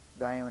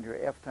diameter,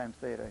 f times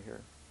theta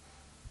here.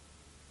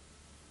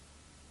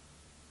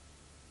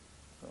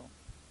 So.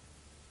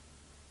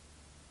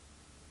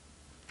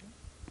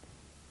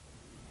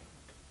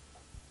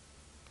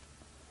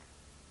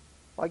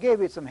 Well, I gave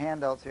you some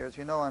handouts here. As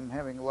you know, I'm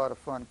having a lot of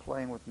fun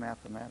playing with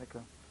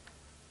Mathematica,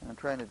 and I'm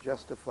trying to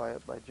justify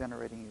it by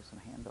generating you some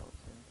handouts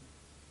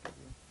here.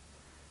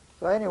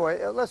 So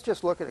anyway, let's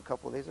just look at a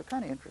couple of these. They're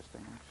kind of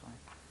interesting, actually.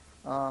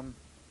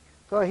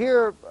 So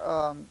here,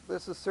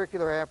 this is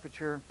circular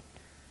aperture.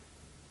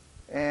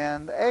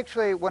 And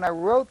actually, when I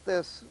wrote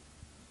this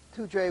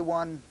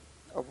 2J1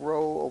 of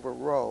rho over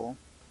rho,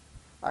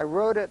 I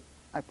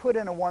put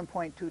in a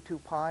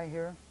 1.22 pi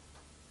here.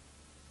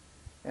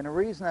 And the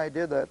reason I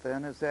did that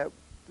then is that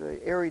the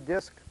airy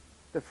disk,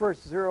 the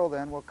first zero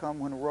then will come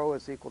when rho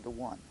is equal to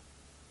 1.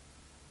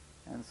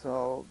 And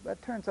so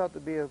that turns out to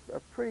be a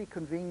pretty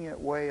convenient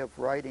way of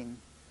writing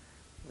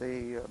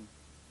the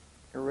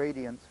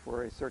irradiance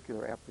for a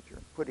circular aperture,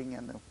 putting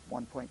in the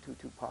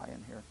 1.22 pi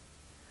in here.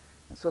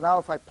 And so now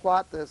if I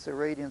plot this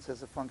irradiance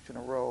as a function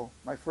of rho,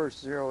 my first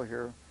zero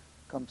here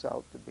comes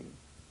out to be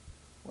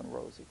when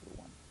rho is equal to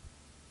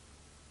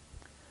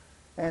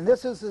 1. And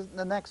this is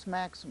the next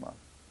maxima.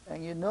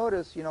 And you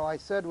notice, you know, I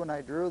said when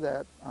I drew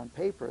that on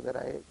paper that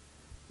I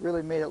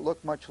really made it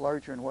look much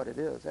larger than what it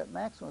is. That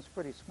maxima is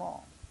pretty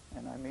small.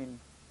 And I mean,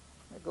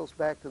 it goes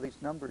back to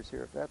these numbers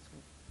here.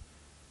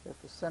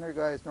 If the center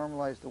guy is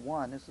normalized to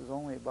 1, this is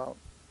only about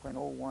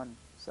 0.017.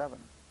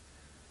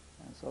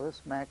 And so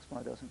this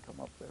maxima doesn't come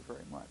up there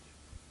very much.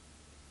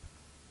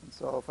 And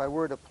so if I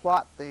were to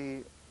plot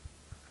a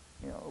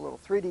little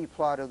 3D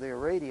plot of the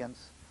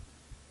irradiance,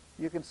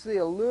 you can see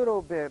a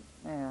little bit,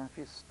 if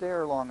you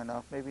stare long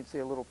enough, maybe you can see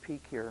a little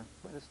peak here,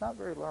 but it's not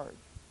very large.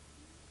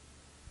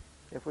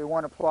 If we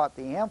want to plot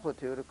the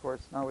amplitude, of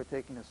course, now we're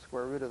taking the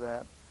square root of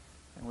that,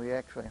 and we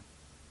actually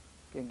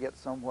can get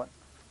somewhat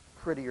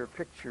prettier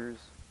pictures,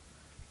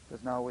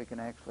 because now we can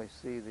actually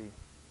see the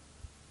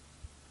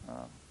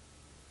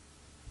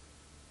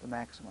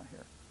maxima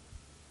here.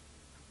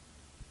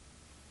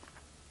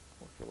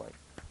 Or if you like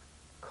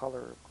color,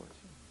 of course,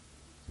 you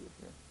see it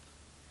here.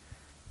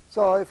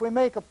 So if we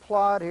make a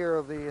plot here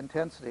of the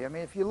intensity, I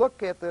mean, if you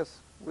look at this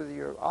with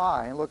your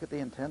eye and look at the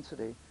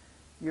intensity,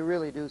 you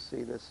really do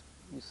see this.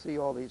 You see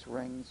all these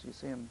rings. You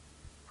see them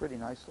pretty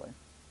nicely.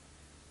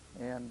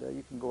 And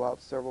you can go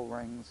out several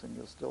rings and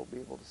you'll still be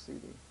able to see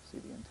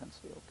the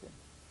intensity okay.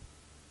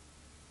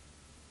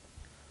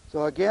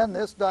 So again,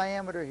 this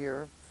diameter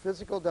here,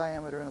 physical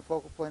diameter in the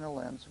focal plane of the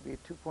lens would be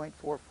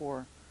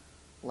 2.44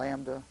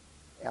 lambda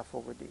f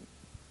over d.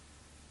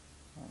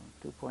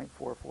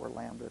 2.44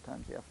 lambda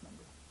times the f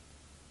number.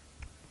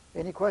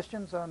 Any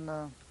questions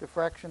on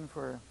diffraction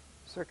for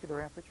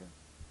circular aperture?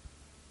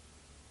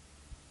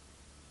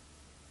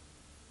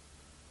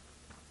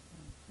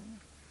 Okay.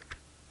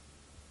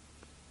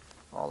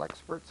 All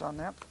experts on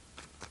that?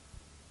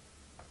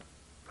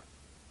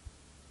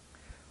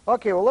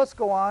 Okay, well, let's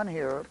go on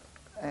here,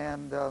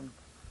 and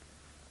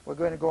we're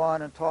going to go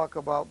on and talk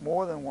about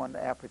more than one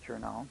aperture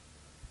now,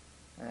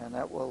 and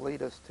that will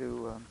lead us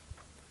to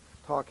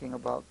talking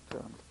about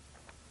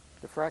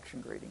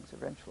diffraction gratings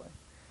eventually.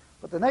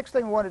 But the next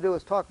thing we want to do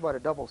is talk about a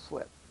double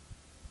slit.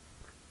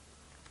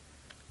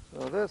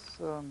 So this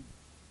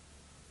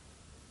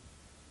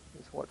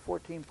is what,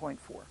 14.4.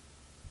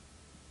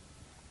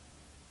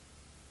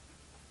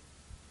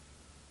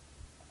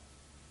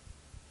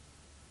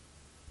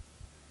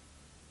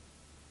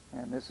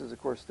 And this is,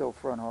 of course, still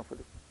Fraunhofer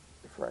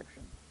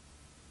diffraction.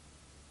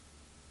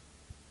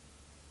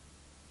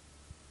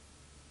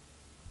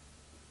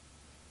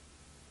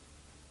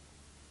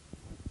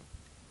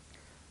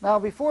 Now,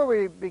 before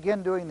we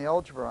begin doing the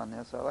algebra on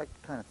this, I'd like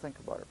to kind of think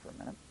about it for a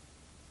minute.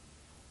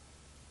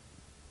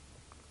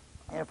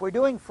 And if we're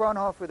doing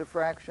Fraunhofer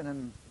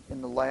diffraction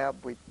in the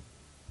lab,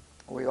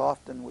 we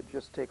often would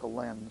just take a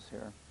lens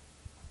here.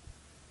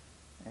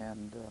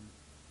 And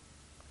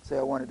say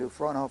I want to do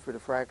Fraunhofer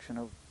diffraction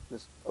of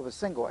a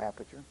single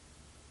aperture,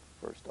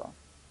 first off.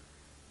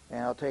 And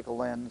I'll take a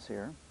lens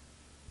here.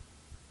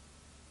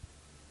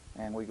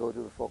 And we go to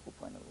the focal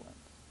plane of the lens.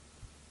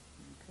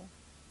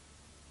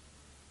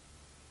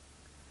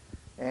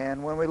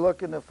 And when we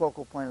look in the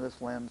focal plane of this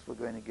lens, we're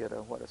going to get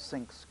a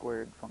sinc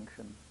squared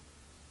function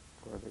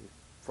for the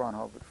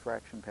Fraunhofer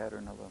diffraction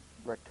pattern of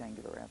a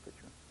rectangular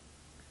aperture.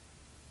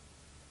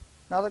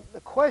 Now the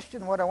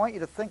question, what I want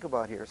you to think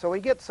about here, so we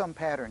get some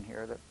pattern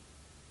here that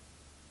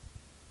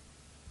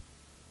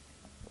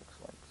looks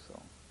like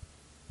so.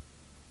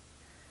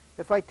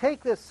 If I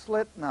take this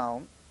slit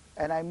now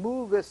and I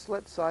move this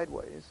slit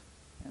sideways,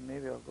 and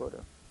maybe I'll go to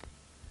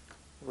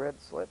red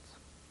slits.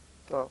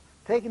 So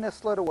taking this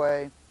slit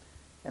away,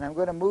 and I'm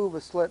going to move a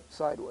slit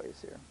sideways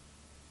here.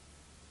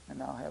 And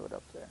now have it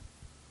up there.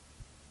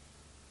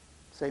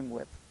 Same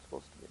width it's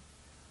supposed to be.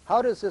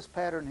 How does this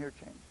pattern here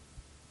change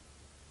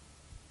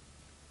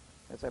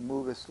as I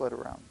move this slit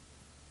around?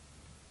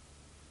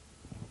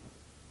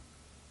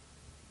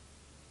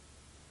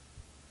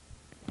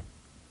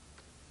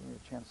 Give me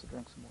a chance to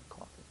drink some more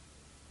coffee.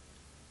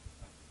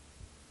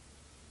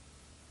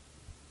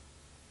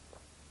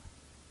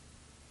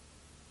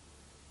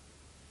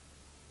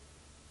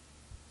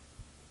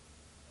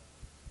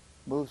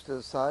 Moves to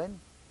the side.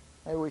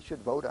 Maybe we should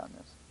vote on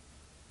this.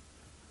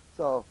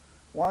 So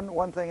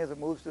one thing is it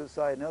moves to the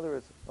side. Another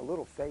is a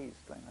little phase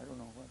thing. I don't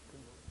know what to.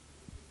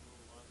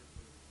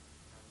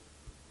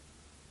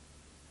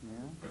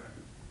 Yeah.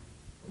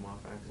 From off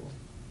axis.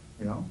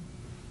 Yeah.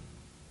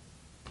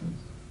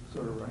 That's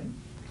sort of right.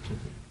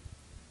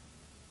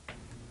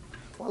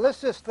 Well,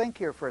 let's just think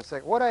here for a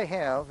second. What I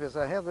have is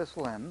I have this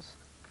lens.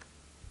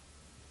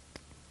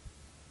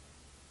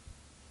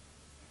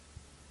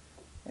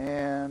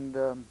 And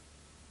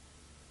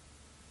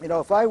you know,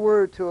 if I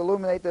were to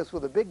illuminate this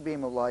with a big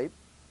beam of light,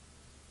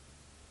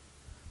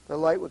 the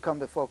light would come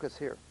to focus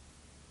here.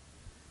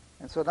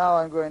 And so now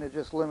I'm going to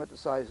just limit the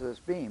size of this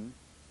beam.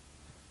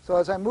 So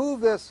as I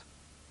move this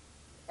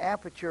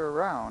aperture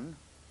around,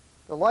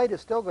 the light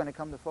is still going to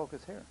come to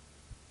focus here.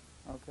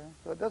 Okay?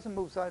 So it doesn't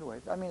move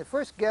sideways. I mean, the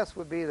first guess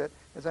would be that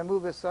as I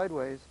move this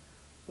sideways,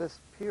 this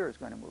here is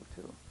going to move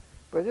too.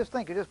 But just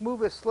think, you just move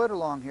this slit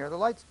along here, the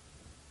light's,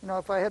 you know,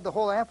 if I had the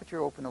whole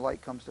aperture open, the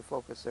light comes to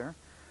focus there.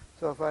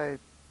 So if I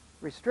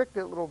restrict it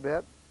a little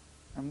bit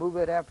and move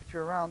that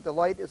aperture around, the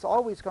light is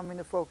always coming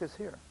to focus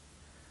here.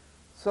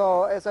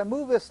 So as I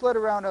move this slit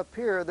around up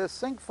here, this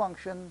sync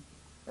function,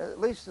 at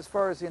least as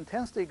far as the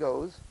intensity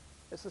goes,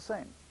 is the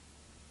same.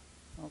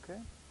 Okay?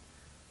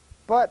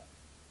 But,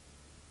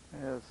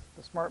 as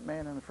the smart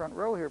man in the front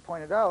row here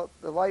pointed out,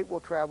 the light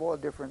will travel a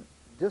different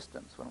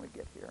distance when we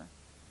get here.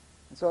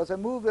 And so as I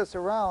move this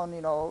around,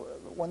 you know,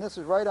 when this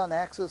is right on the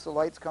axis, the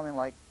light's coming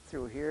like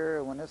through here.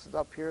 And when this is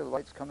up here, the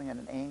light's coming at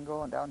an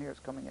angle. And down here, it's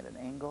coming at an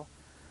angle.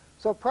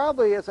 So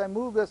probably as I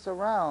move this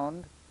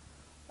around,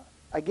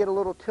 I get a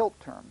little tilt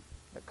term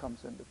that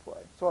comes into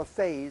play. So a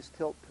phase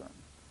tilt term.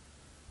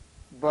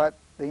 But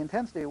the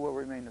intensity will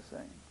remain the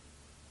same.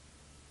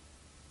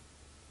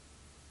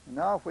 And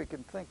now if we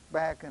can think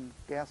back in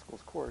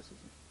Gaskell's courses,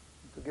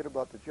 forget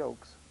about the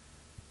jokes,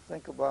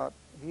 think about,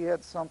 he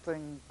had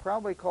something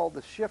probably called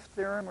the shift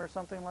theorem or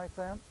something like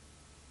that.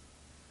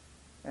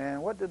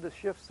 And what did the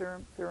shift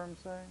theorem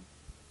say?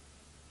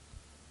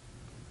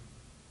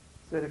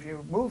 It said if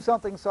you move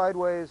something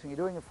sideways and you're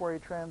doing a Fourier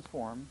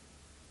transform,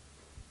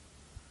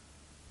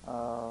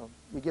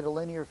 you get a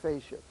linear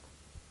phase shift,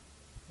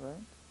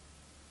 right?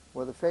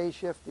 Where the phase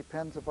shift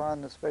depends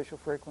upon the spatial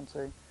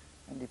frequency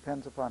and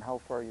depends upon how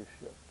far you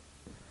shift.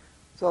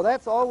 So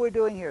that's all we're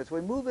doing here. So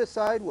we move this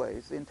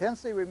sideways. The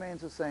intensity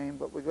remains the same,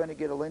 but we're going to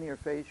get a linear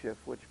phase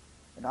shift, which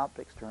in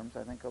optics terms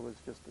I think of as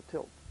just a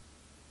tilt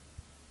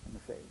in the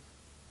phase.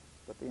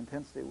 But the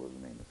intensity will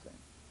remain the same.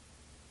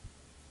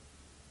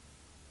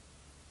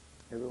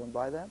 Everyone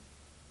buy that?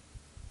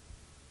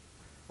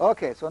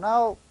 Okay, so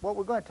now what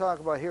we're going to talk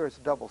about here is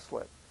a double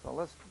slit. So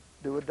let's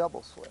do a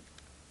double slit.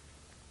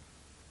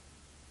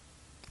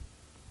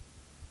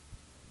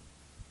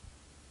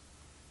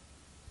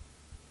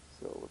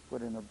 So we'll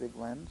put in a big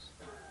lens,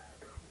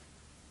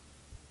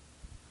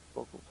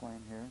 focal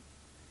plane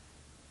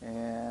here.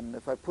 And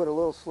if I put a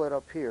little slit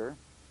up here,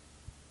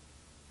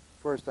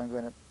 first I'm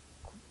going to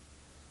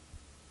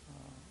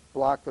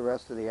block the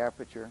rest of the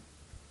aperture.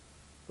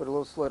 Put a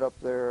little slit up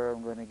there,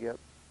 I'm going to get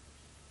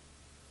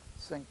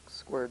sync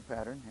squared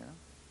pattern here.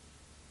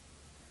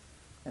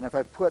 And if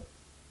I put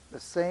the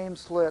same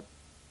slit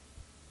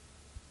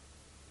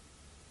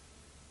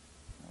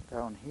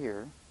down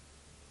here,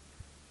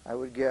 I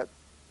would get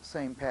the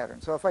same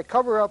pattern. So if I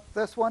cover up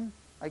this one,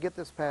 I get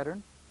this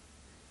pattern.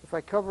 If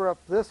I cover up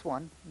this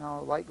one,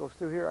 now light goes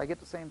through here, I get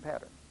the same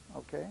pattern.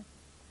 Okay?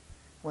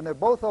 When they're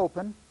both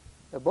open,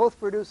 they're both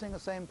producing the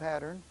same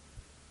pattern,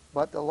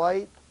 but the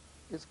light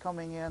is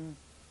coming in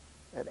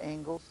at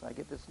angles. I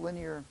get this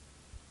linear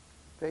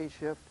phase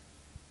shift.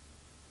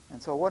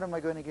 And so what am I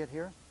going to get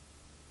here?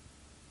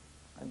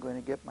 I'm going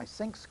to get my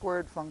sync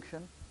squared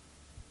function,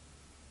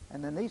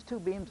 and then these two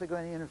beams are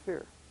going to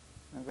interfere.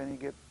 I'm going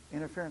to get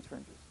interference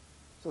fringes.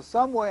 So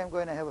some way I'm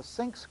going to have a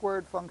sync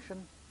squared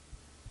function,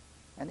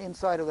 and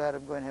inside of that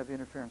I'm going to have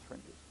interference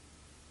fringes.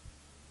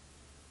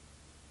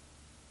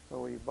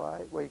 So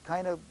we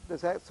kind of,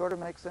 does that sort of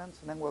make sense?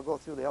 And then we'll go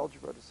through the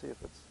algebra to see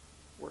if it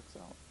works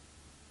out.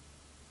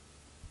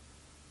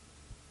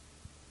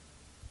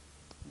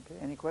 Okay,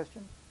 any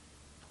questions?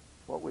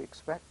 What we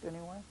expect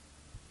anyway?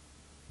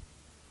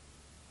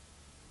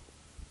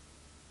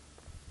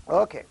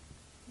 Okay,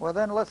 well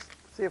then let's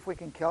see if we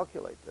can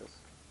calculate this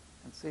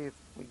and see if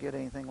we get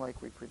anything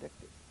like we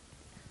predicted.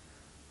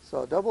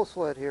 So double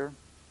slit here.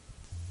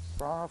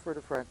 Fraunhofer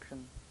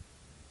diffraction,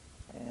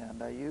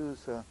 and I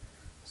use a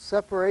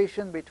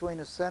separation between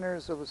the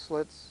centers of the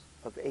slits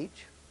of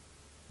H,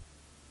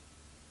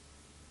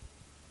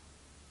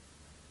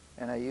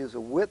 and I use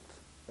a width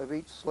of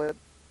each slit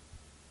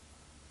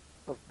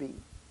of B. Okay.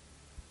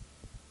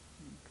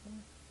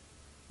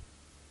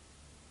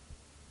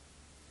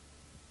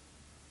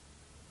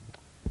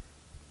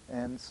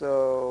 And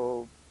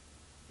so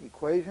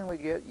equation we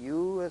get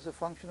U as a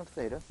function of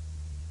theta.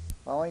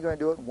 I'm only going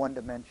to do it in one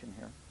dimension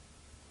here.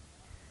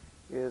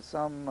 Is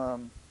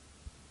some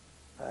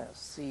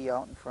C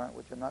out in front,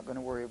 which I'm not going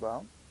to worry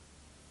about.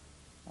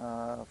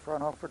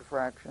 Fraunhofer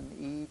diffraction,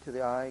 e to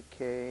the I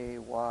k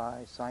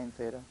y sine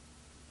theta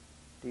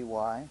dy.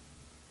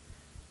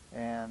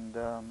 And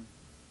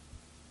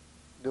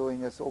doing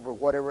this over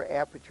whatever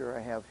aperture I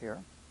have here.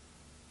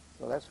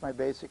 So that's my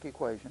basic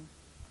equation.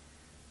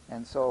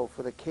 And so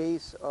for the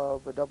case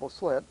of a double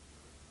slit,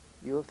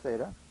 U of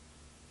theta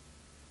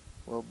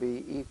will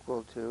be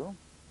equal to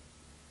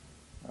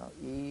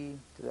e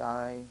to the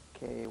I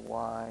k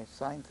y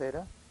sine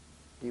theta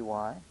dy.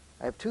 I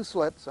have two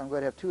slits, so I'm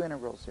going to have two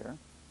integrals here.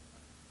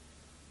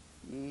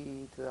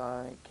 E to the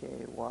I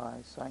k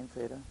y sine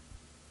theta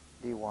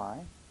dy.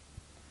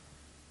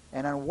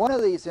 And on one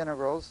of these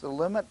integrals, the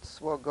limits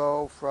will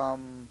go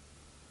from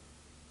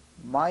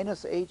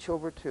minus h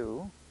over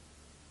 2.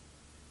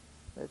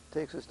 That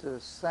takes us to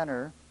the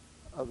center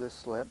of this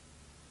slit,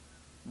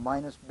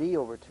 minus b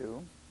over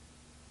 2.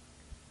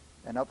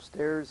 And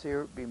upstairs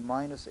here it would be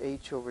minus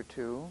h over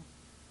 2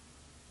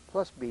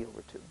 plus b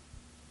over 2.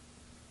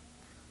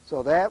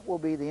 So that will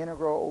be the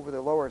integral over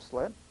the lower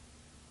slit.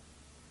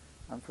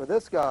 And for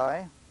this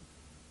guy,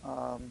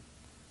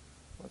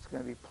 it's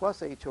going to be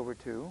plus h over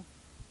 2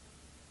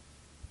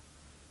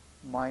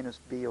 minus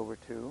b over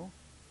 2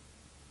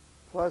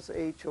 plus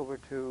h over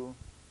 2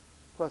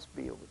 plus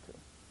b over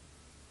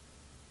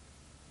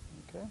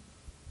 2. Okay?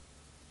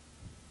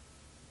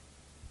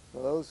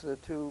 So those are the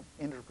two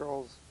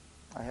integrals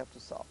I have to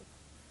solve.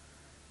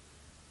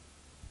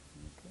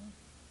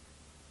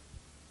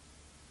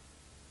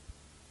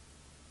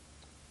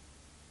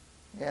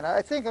 Okay. And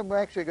I think I'm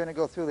actually going to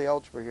go through the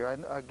algebra here.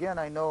 Again,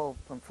 I know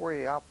from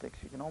Fourier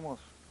optics you can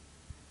almost,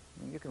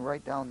 you can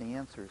write down the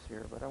answers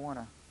here, but I'm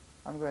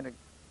going to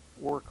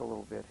work a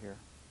little bit here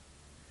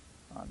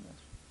on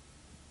this.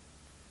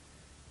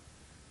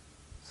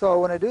 So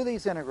when I do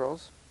these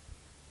integrals,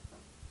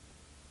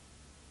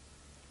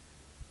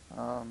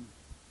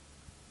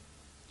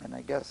 and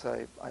I guess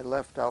I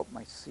left out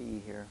my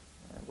c here.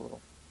 I have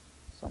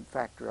some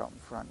factor out in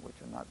front, which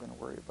I'm not going to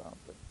worry about.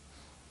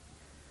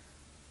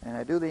 And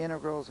I do the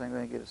integrals, I'm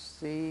going to get a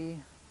c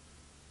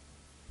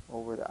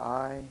over the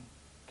I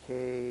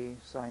k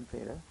sine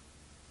theta.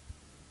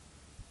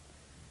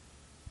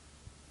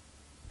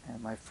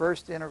 And my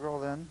first integral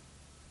then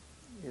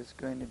is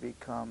going to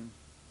become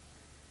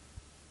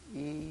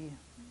e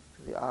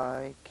to the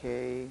I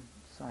k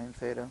sine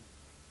theta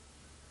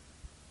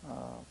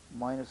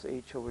minus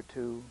h over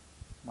 2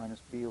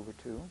 minus b over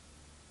 2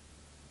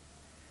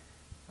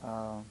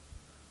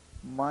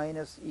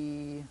 minus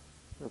e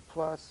to the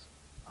plus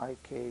I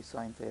k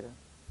sine theta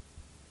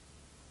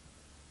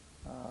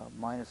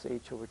minus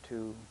h over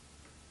 2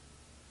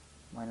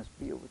 minus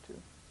b over 2.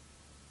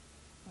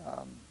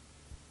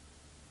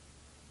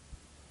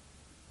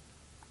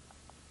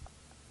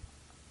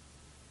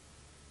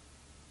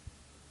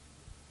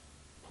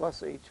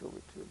 Plus h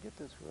over 2. Get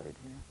this right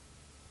here.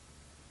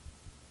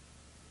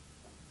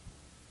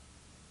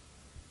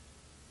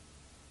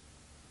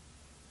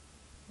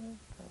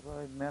 Have I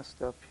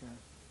messed up here?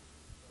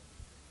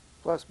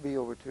 Plus b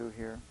over 2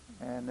 here.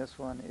 And this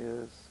one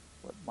is,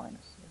 what,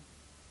 minus here?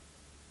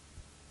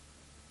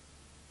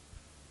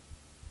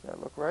 Does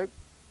that look right?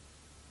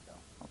 No.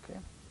 Okay.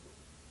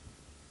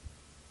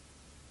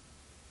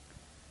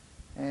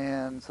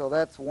 And so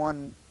that's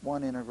one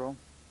integral.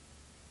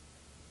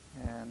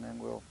 And then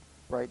we'll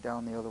write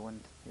down the other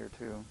one here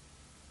too.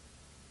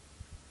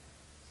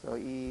 So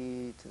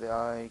e to the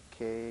I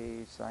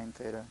k sine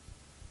theta.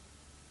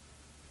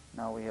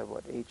 Now we have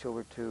what, h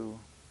over 2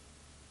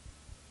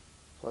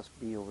 plus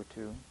b over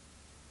 2.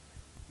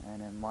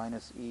 And then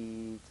minus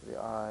e to the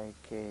I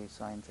k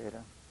sine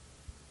theta.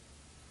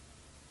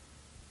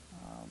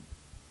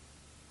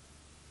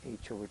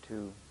 H over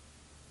 2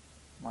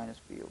 minus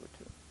b over 2.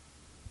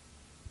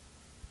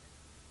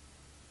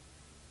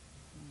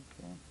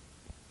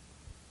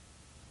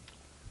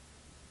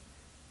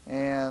 Okay.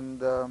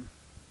 And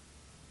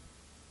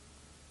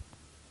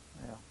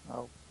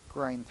I'll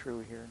grind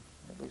through here.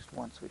 At least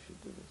once we should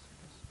do this, I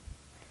guess.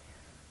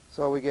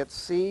 So we get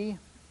c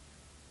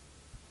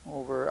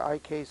over I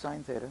k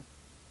sine theta.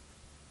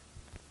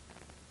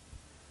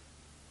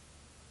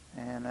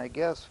 And I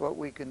guess what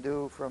we can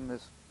do from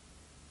this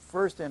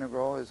first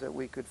integral is that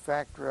we could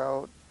factor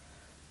out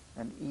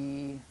an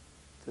e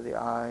to the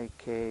I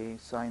k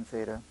sine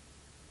theta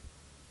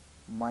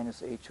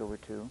minus h over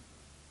 2.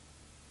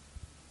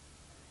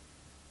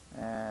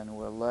 And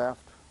we're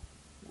left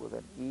with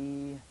an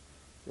e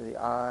to the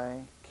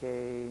I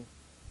k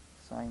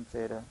sine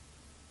theta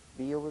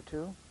b over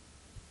 2.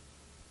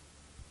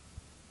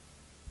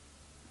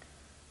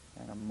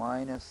 and a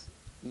minus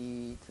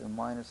e to the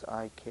minus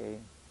ik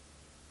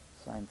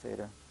sine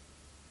theta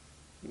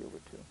b over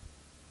 2.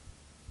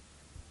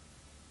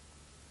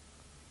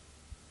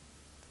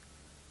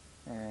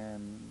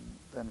 And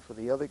then for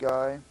the other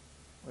guy,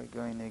 we're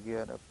going to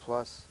get a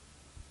plus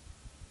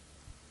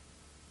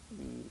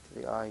e to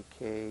the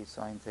ik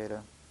sine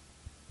theta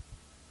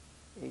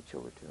h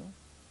over 2.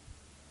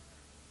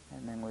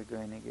 And then we're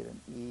going to get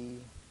an e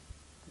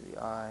to the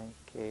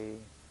ik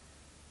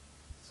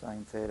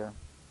sine theta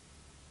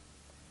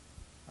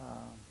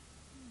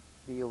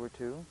b over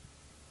 2.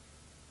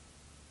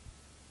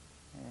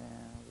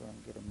 And we're going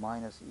to get a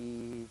minus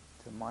e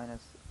to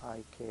minus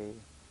ik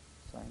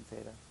sine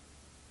theta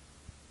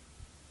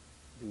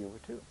b over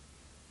 2.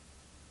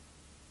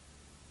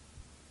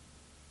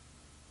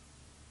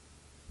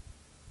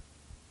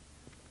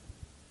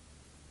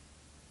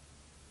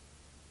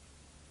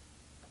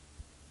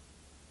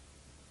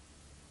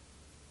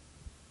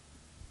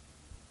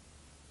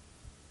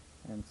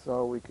 And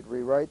so we could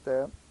rewrite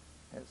that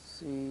as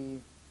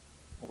c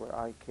over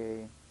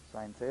ik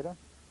sine theta.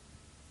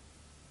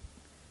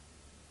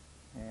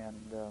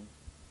 And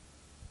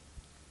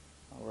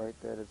I'll write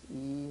that as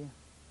e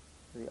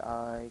to the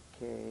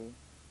ik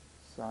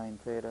sine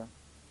theta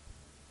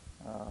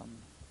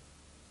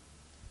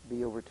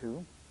b over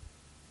 2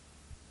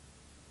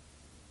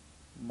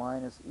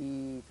 minus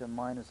e to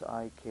minus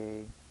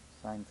ik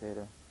sine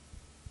theta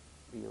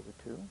b over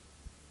 2.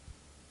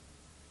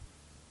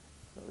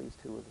 So these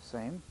two are the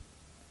same.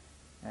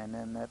 And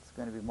then that's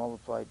going to be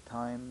multiplied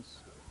times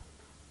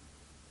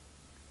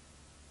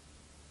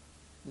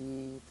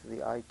e to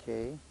the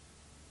ik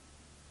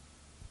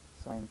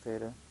sine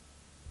theta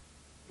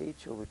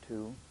h over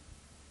 2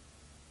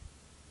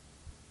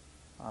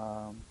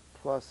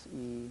 plus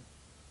e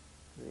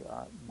to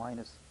the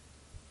minus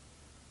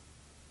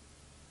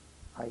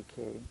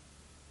ik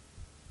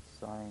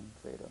sine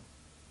theta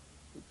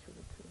h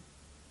over 2.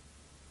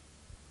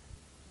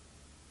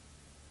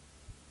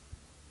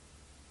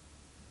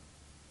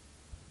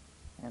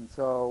 And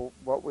so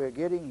what we're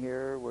getting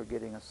here, we're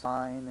getting a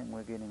sine and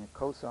we're getting a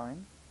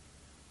cosine.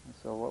 And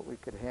so what we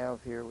could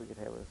have here, we could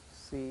have a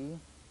c,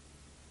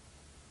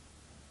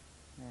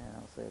 and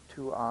I'll say a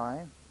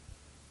 2i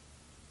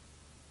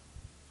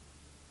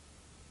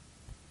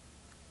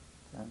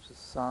times the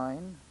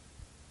sine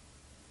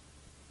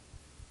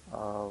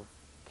of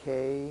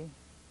k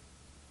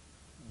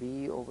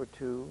b over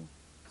 2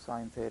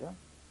 sine theta.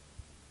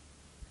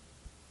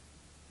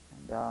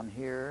 And down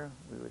here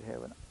we would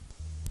have an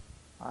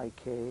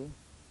ik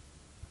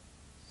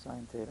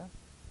sine theta.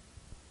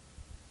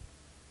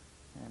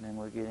 And then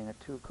we're getting a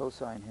 2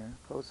 cosine here.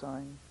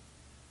 Cosine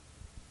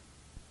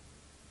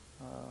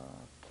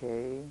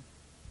k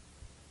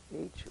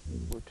h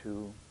over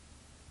 2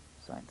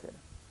 sine theta.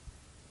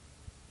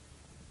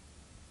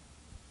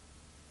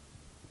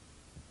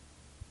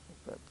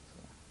 Hope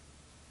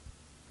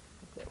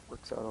that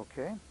works out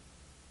okay.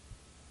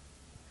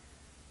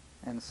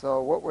 And so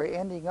what we're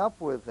ending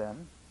up with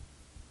then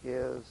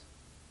is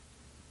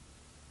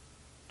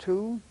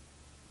 2,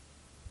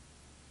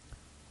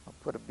 I'll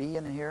put a b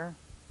in here,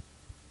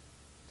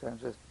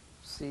 times a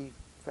c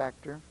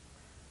factor,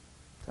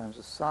 times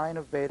the sine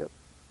of beta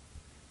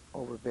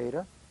over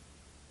beta,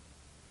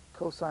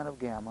 cosine of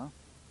gamma,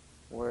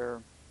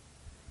 where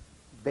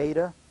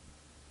beta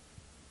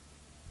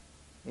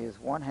is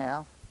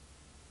 1/2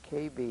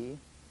 kb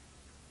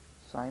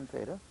sine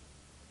theta,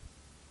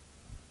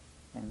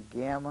 and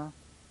gamma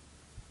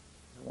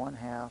is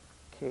 1/2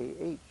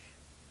 kh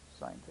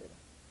sine theta.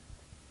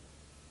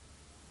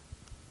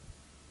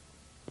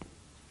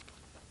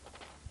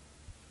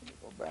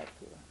 Back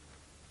to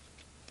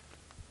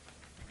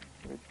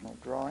the original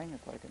drawing,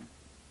 if I can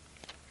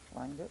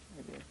find it.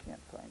 Maybe I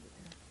can't find it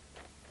here.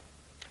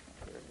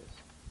 Oh, there it is.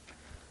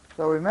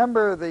 So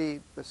remember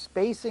the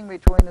spacing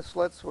between the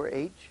slits were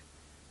h,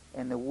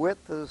 and the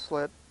width of the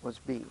slit was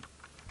b.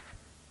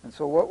 And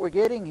so what we're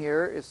getting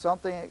here is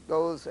something that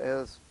goes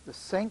as the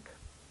sink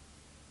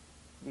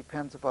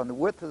depends upon the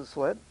width of the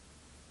slit,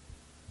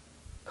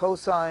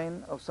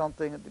 cosine of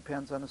something that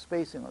depends on the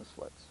spacing of the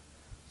slits.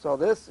 So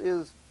this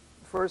is,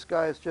 first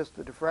guy is just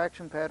the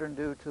diffraction pattern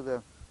due to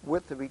the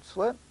width of each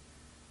slit,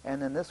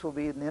 and then this will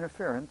be an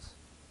interference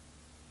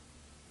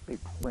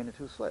between the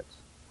two slits.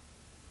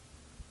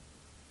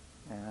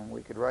 And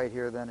we could write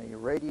here then a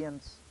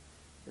irradiance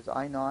is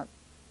I naught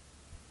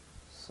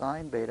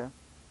sine beta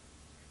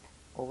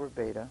over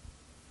beta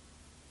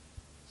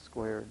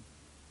squared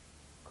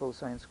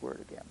cosine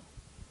squared of gamma.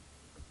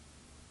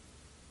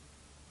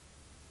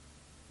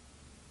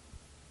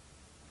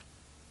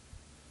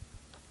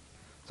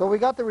 So we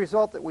got the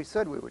result that we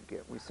said we would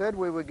get. We said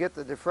we would get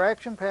the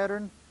diffraction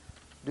pattern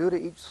due to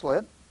each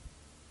slit.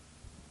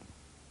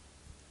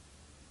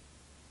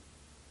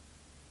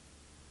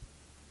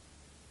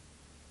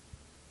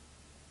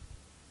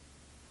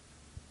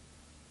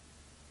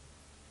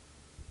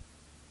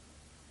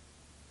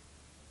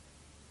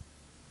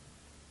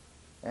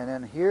 And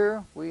then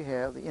here we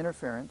have the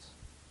interference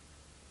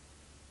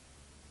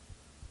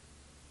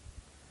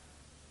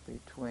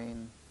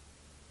between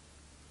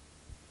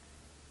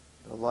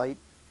the light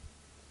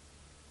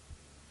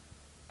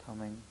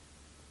coming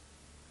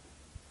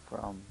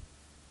from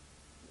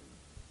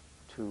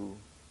two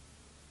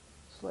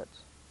slits.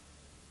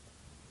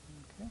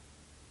 Okay.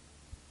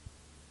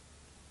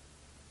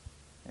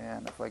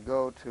 And if I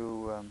go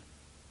to,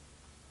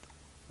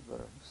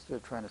 instead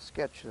of trying to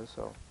sketch this,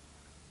 I'll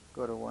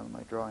go to one of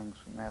my drawings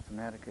from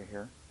Mathematica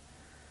here.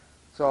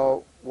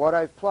 So what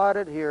I've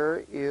plotted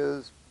here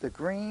is the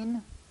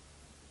green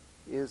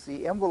is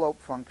the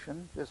envelope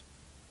function, just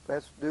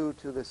that's due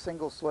to the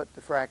single slit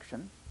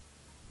diffraction.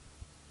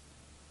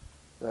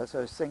 That's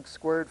our sinc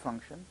squared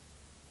function.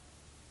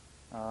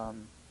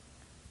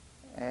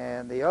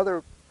 And the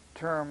other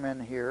term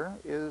in here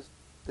is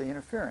the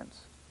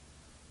interference.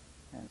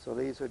 And so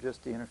these are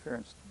just the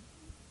interference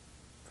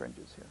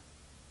fringes here.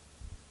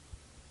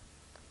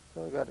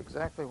 So we got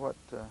exactly what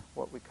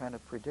we kind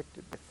of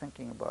predicted by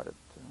thinking about it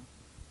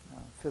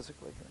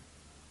physically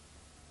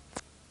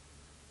here.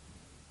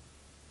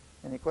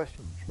 Any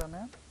questions on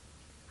that?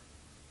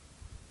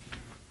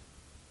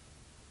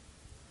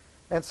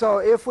 And so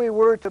if we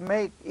were to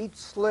make each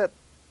slit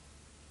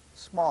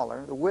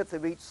smaller, the width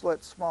of each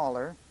slit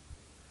smaller,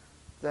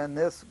 then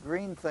this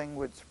green thing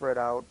would spread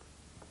out,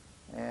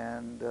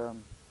 and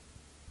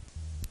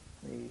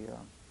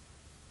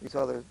these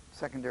other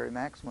secondary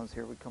maximas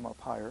here would come up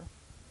higher.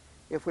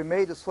 If we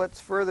made the slits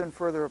further and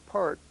further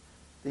apart,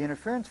 the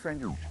interference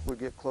fringes would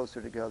get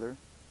closer together,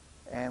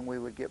 and we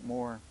would get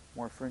more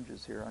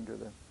fringes here under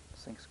the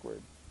sinc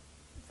squared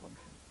function.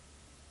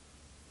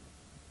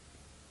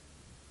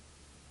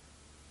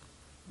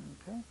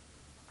 Okay.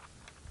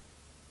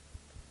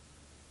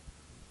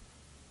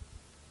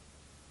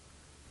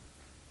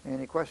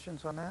 Any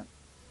questions on that?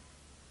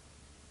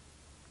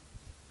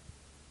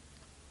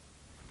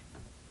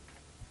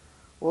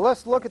 Well,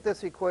 let's look at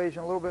this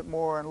equation a little bit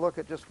more and look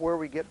at just where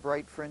we get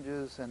bright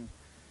fringes, and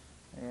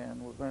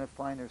we're going to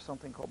find there's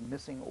something called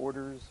missing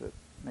orders that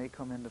may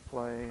come into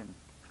play, and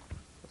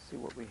let's see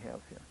what we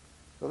have here.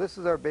 So this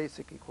is our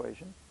basic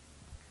equation,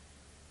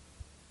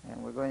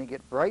 and we're going to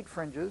get bright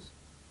fringes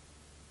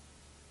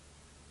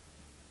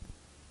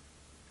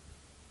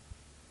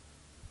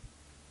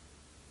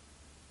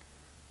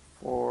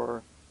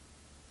for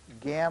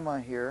gamma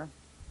here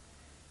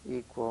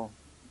equal,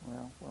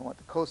 well, we want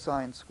the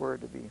cosine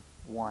squared to be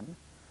 1.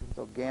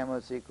 So gamma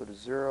is equal to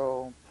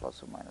 0,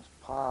 plus or minus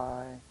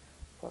pi,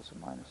 plus or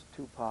minus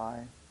 2 pi,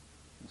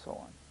 and so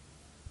on.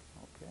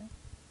 Okay.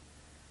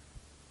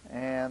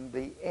 And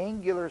the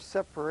angular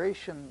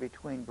separation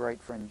between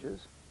bright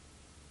fringes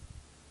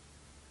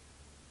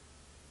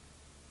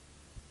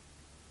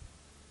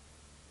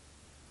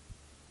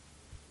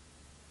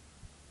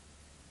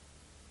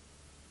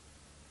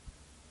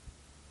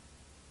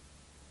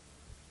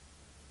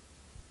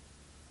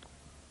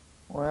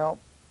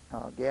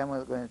gamma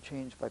is going to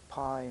change by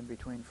pi in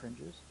between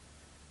fringes.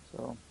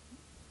 So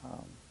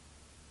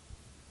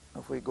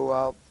if we go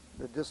out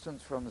the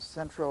distance from the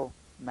central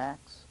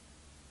max,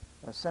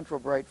 central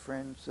bright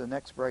fringe, the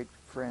next bright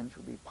fringe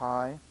would be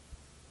pi.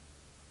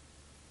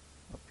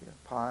 Up here,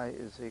 pi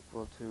is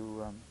equal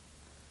to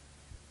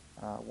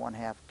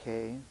 1/2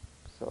 k,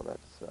 so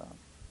that's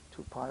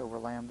 2 pi over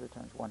lambda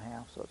times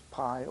 1/2, so it's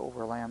pi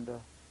over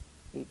lambda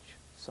h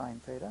sine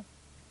theta.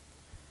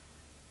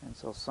 And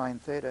so sine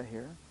theta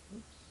here,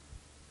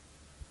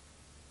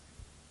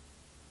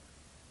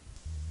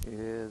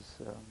 is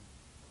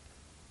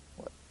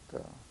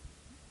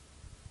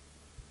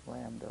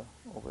lambda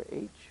over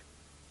h,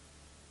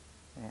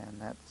 and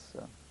that's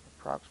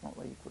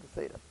approximately equal to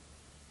theta.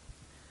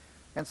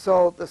 And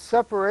so the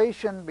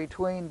separation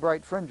between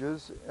bright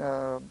fringes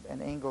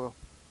and angular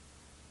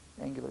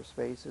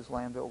space is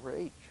lambda over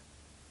h.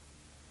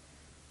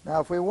 Now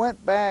if we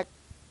went back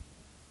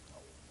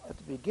at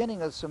the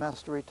beginning of the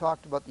semester, we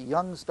talked about the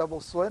Young's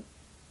double slit,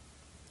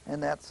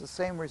 and that's the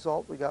same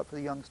result we got for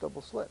the Young's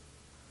double slit.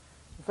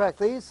 In fact,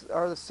 these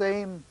are the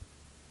same,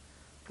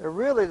 they're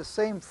really the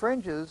same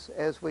fringes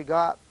as we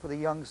got for the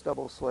Young's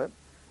double slit.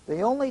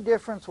 The only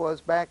difference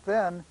was back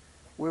then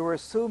we were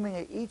assuming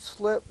that each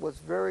slit was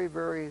very,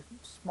 very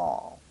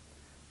small.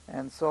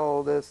 And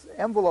so this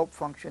envelope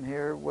function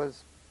here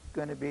was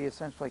going to be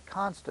essentially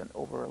constant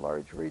over a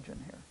large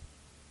region here.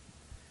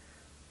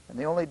 And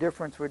the only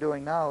difference we're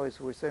doing now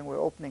is we're saying we're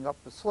opening up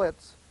the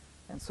slits,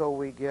 and so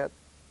we get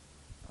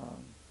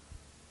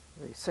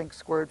the sinc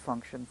squared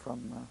function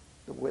from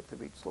the width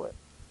of each slit.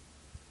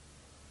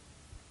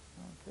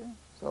 Okay,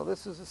 so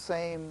this is the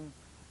same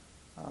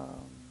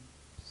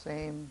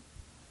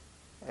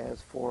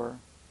as for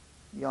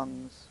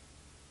Young's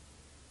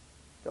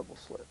double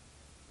slit.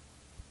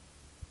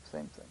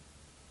 Same thing.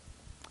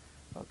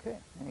 Okay,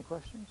 any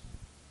questions?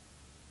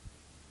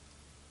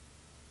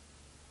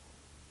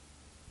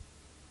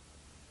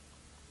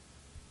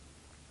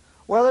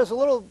 Well, there's a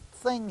little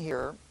thing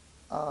here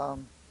that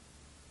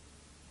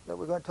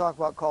we're going to talk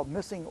about called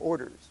missing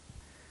orders.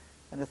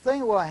 And the thing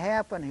that will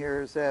happen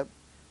here is that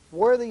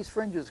where these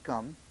fringes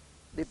come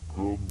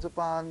depends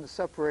upon the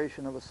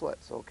separation of the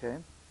slits, okay?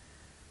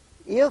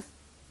 If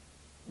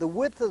the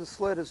width of the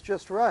slit is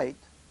just right,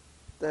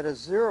 that is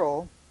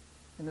 0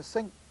 in the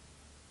sinc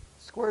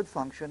squared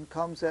function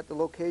comes at the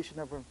location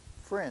of a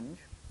fringe,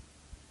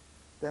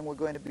 then we're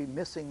going to be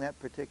missing that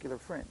particular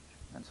fringe.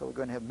 And so we're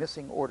going to have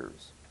missing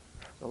orders.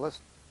 So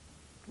let's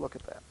look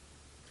at that.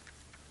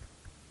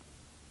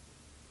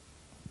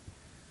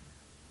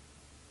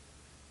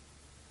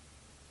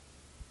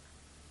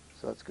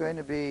 So it's going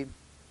to be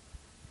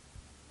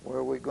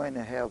where we're going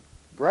to have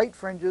bright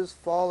fringes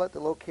fall at the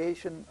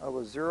location of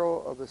a 0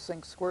 of the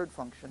sinc squared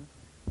function,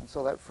 and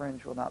so that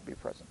fringe will not be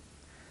present.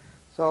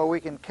 So we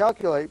can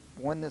calculate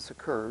when this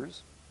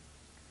occurs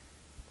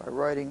by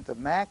writing the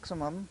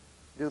maximum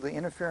due to the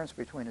interference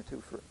between the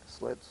two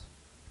slits.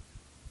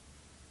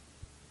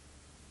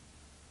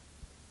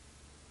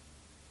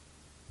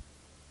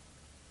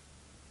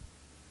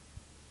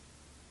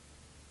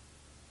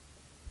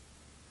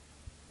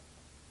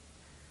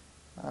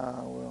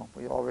 Well,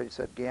 we already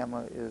said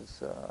gamma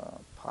is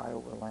pi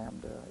over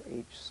lambda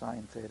h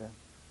sine theta,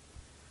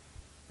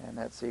 and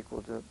that's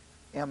equal to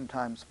m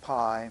times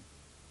pi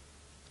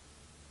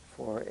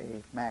for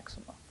a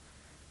maxima.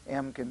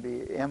 M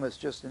is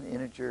just an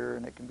integer,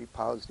 and it can be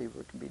positive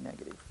or it can be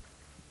negative.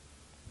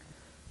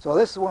 So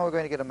this is when we're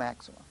going to get a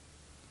maxima.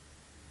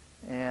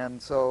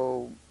 And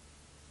so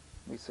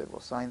we said,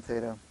 well, sine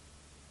theta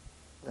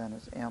then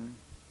is m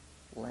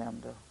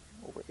lambda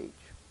over h.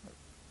 It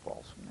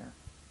falls from there.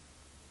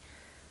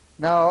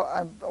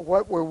 Now,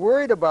 what we're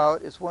worried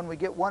about is when we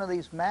get one of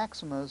these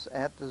maximas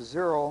at the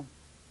 0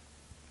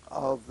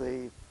 of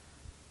the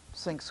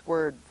sinc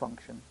squared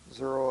function,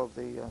 0 of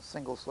the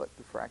single slit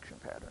diffraction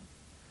pattern.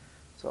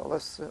 So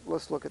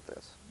let's look at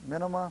this.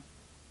 Minima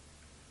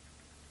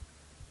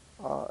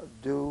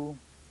due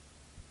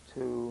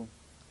to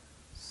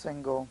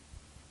single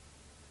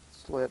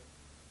slit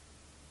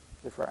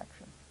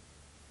diffraction.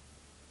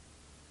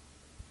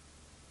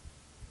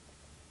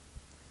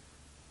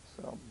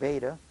 So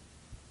beta,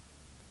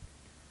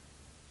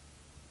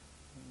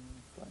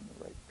 find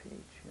the right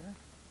page here.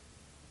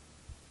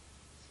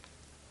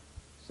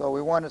 So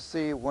we want to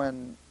see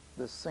when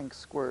the sinc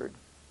squared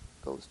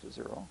goes to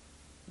 0.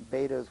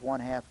 Beta is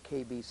 1/2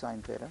 kb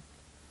sine theta.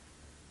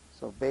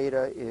 So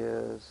beta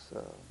is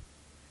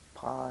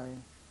pi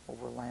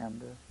over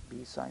lambda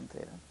b sine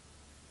theta.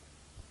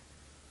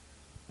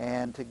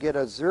 And to get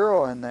a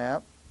 0 in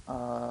that,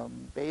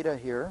 beta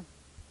here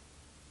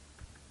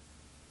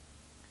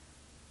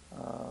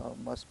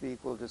must be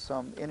equal to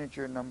some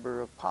integer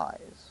number of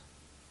pi's.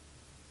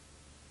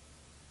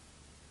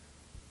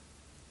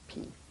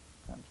 P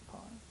times pi.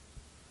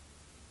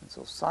 And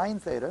so sine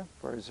theta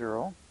for a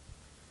 0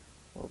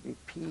 will be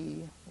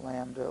p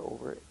lambda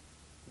over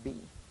b.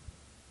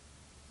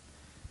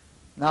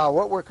 Now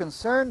what we're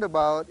concerned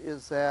about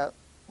is that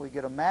we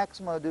get a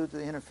maxima due to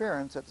the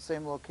interference at the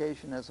same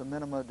location as a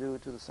minima due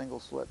to the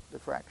single slit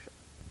diffraction.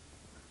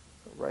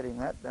 So writing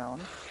that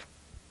down.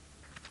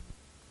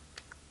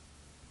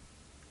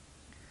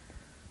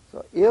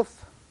 So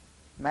if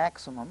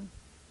maximum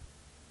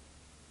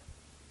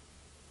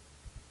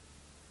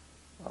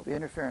of the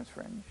interference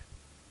fringes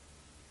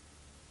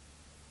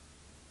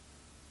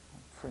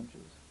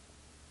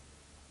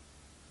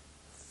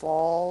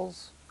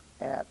falls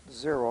at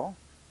 0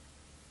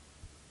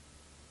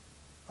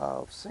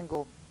 of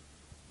single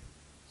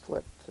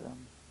slit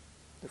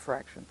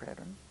diffraction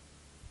pattern,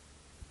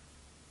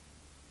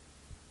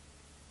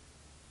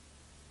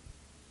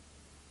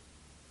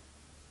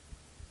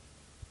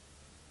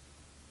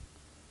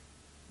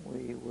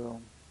 we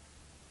will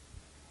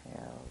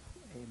have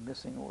a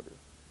missing order.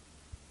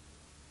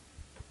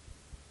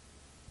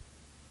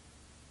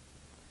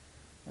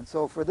 And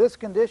so for this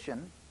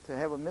condition, to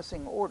have a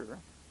missing order,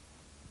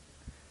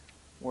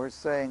 we're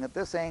saying at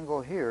this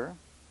angle here,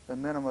 the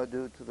minima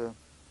due to the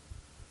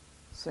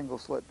single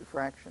slit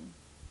diffraction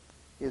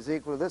is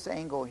equal to this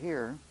angle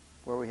here,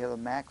 where we have a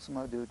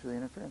maxima due to the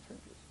interference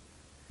fringes.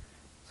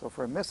 So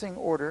for a missing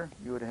order,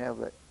 you would have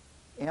that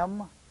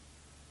m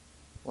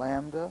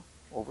lambda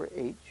over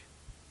h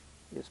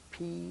is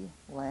p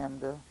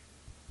lambda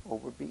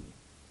over b.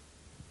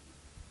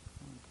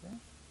 Okay.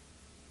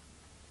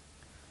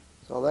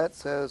 So that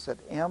says that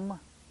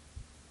m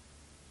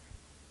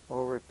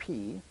over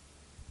p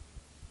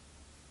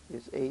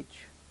is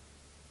h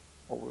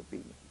over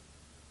b.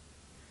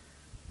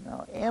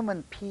 Now m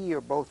and p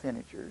are both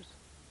integers.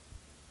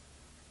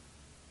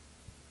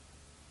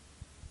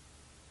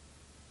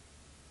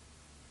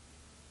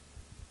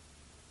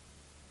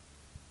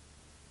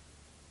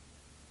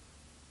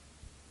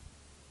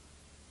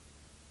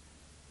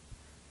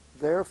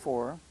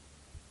 Therefore,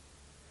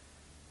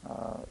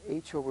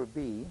 h over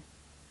b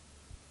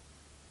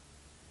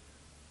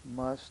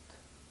must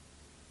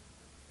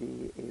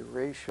be a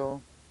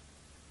ratio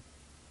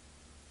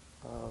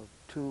of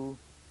two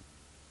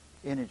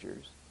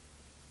integers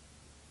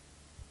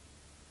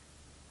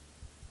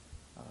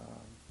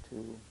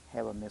to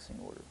have a missing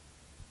order.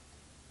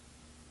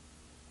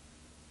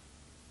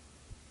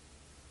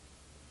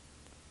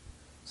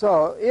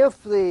 So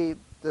if the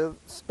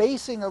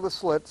spacing of the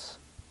slits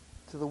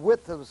to the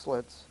width of the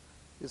slits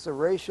is a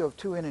ratio of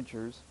two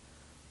integers,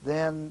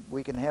 then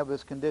we can have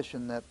this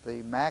condition that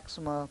the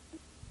maxima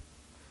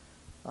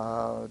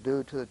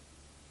due to the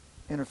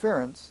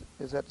interference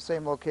is at the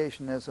same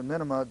location as the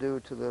minima due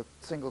to the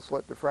single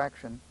slit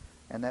diffraction,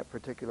 and that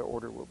particular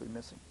order will be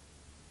missing.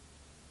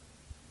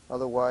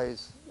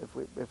 Otherwise,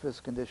 if this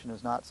condition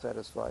is not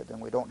satisfied, then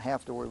we don't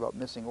have to worry about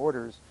missing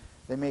orders.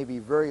 They may be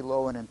very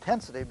low in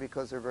intensity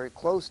because they're very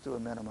close to a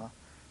minima,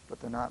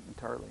 but they're not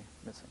entirely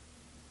missing.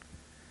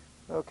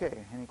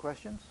 Okay, any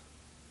questions?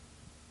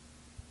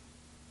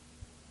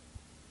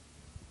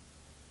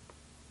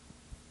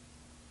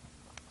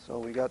 So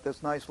we got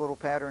this nice little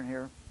pattern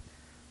here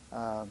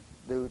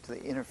due to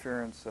the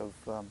interference of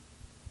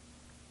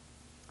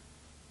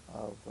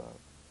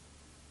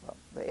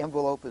the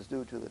envelope is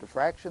due to the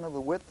diffraction of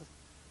the width,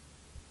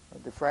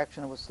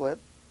 diffraction of a slit,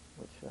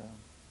 which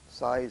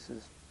size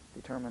is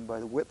determined by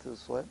the width of the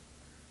slit,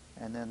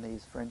 and then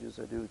these fringes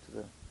are due to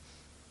the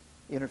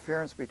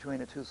interference between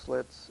the two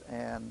slits,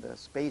 and the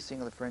spacing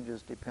of the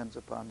fringes depends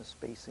upon the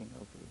spacing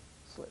of the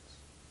slits.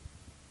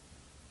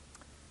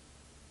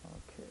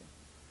 Okay.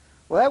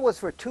 Well, that was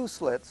for two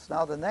slits.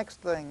 Now the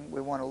next thing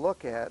we want to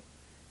look at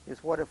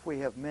is what if we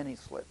have many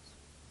slits?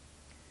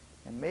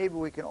 And maybe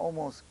we can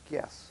almost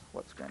guess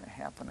what's going to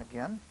happen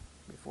again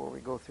before we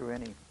go through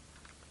any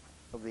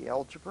of the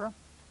algebra.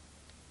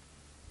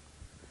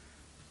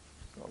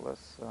 So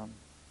let's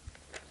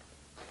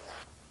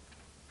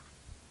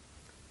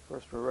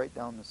first we'll write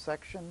down the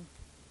section.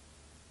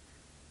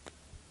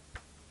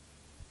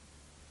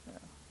 Yeah.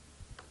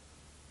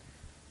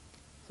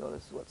 So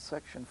this is what,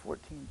 section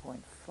 14.5.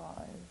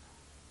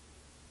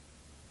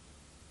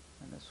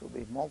 And this will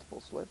be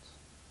multiple slits.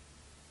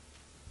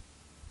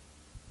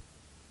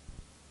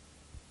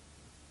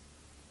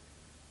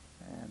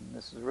 And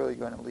this is really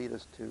going to lead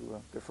us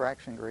to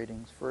diffraction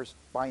gratings, first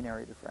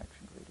binary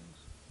diffraction gratings.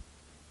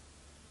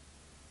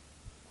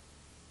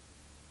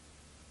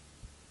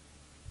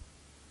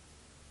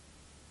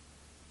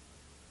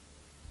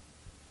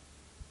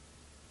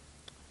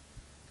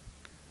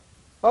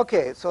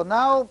 Okay, so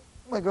now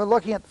we're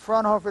looking at the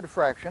Fraunhofer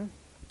diffraction,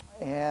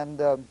 and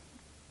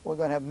we're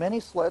going to have many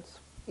slits.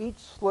 Each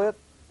slit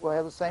will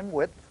have the same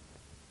width,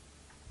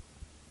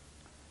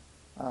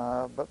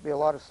 but be a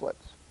lot of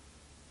slits.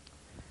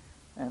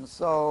 And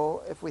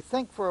so if we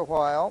think for a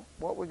while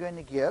what we're going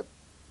to get,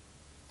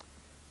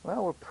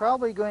 well, we're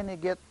probably going to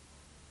get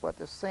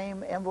the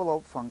same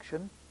envelope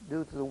function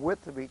due to the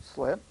width of each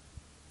slit.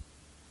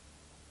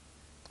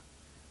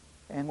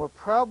 And we're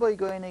probably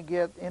going to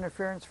get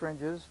interference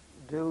fringes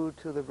due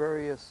to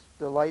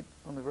the light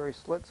from the various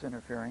slits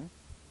interfering.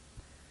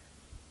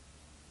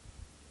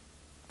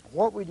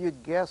 What would your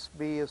guess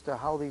be as to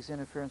how these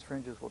interference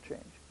fringes will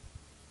change?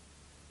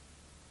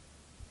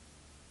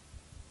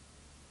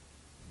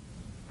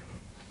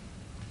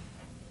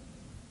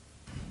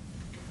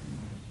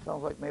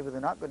 Sounds like maybe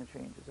they're not going to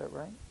change. Is that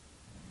right?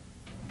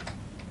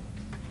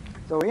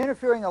 So we're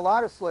interfering a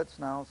lot of slits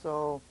now.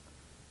 So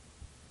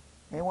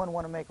anyone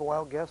want to make a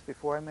wild guess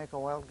before I make a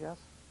wild guess?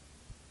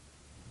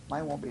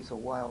 Mine won't be so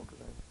wild because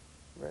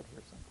I've read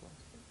here someplace.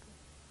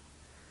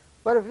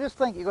 But if you just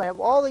think, you're going to have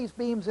all these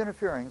beams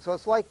interfering. So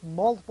it's like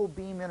multiple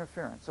beam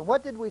interference. And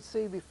what did we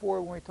see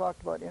before when we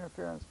talked about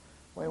interference?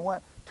 When we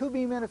went two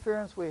beam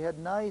interference, we had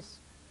nice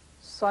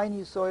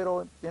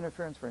sinusoidal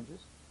interference fringes.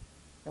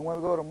 And when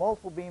we go to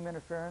multiple beam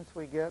interference,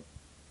 we get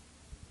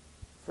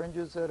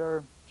fringes that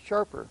are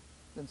sharper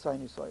than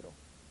sinusoidal.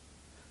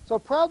 So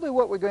probably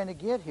what we're going to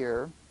get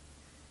here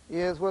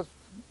is we'll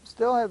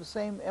still have the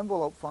same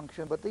envelope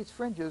function, but these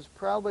fringes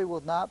probably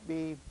will not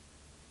be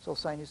so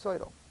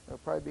sinusoidal. They'll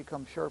probably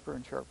become sharper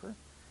and sharper.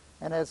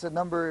 And as the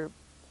number,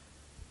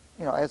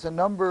 as the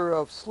number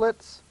of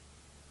slits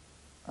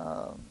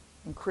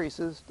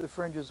increases, the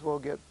fringes will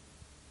get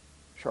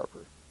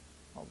sharper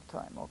all the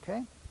time,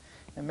 okay?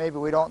 And maybe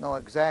we don't know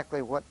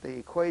exactly what the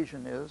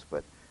equation is,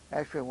 but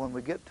actually when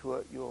we get to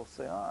it, you'll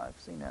say, oh, I've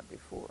seen that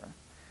before.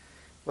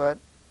 But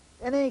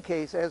in any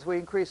case, as we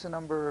increase the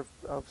number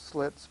of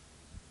slits,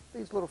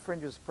 these little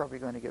fringes are probably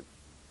going to get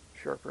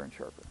sharper and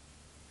sharper.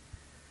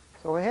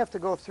 So we have to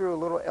go through a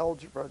little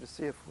algebra to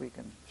see if we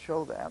can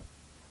show that.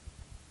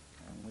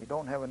 And we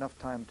don't have enough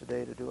time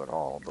today to do it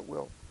all, but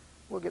we'll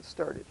get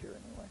started here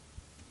anyway.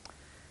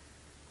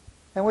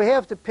 And we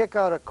have to pick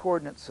out a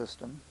coordinate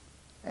system.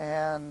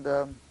 And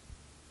the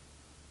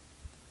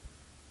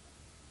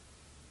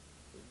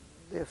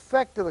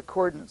effect of the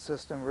coordinate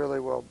system really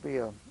will be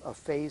a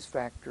phase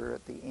factor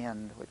at the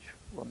end, which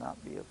will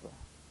not be of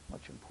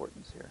much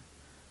importance here.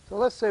 So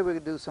let's say we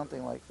could do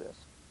something like this.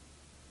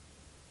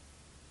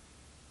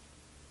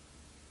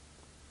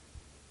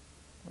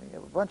 We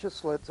have a bunch of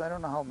slits. I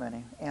don't know how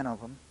many, n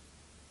of them.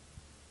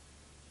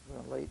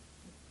 We'll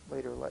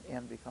later let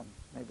n become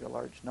maybe a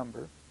large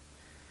number.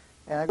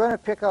 And I'm going to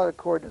pick out a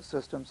coordinate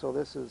system, so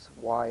this is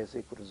y is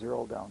equal to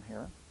 0 down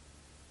here.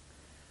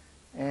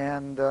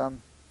 And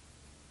I'm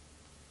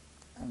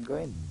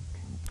going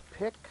to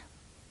pick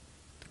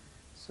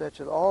such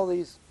that all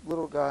these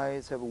little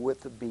guys have a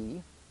width of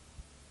b.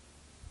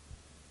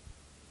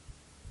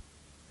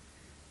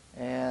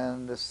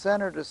 And the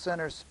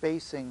center-to-center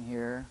spacing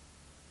here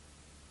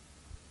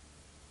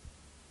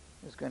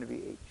is going to be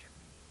h.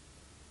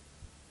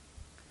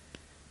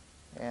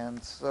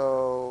 And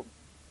so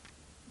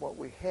what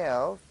we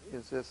have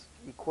is this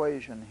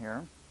equation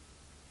here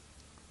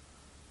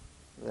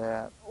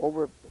that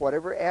over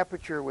whatever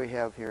aperture we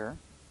have here,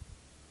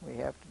 we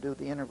have to do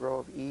the integral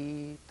of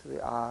e to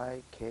the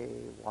I k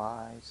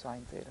y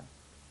sine theta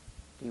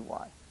dy.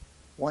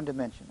 One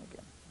dimension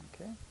again,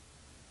 okay?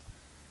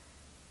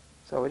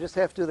 So we just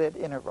have to do that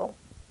integral.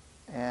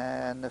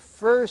 And the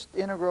first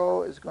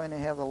integral is going to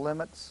have the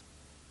limits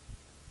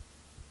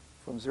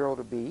from 0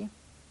 to b,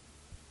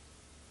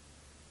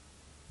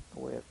 the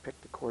way I've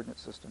picked the coordinate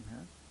system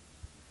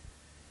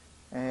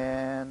here.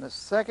 And the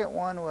second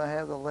one will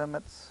have the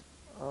limits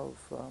of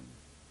from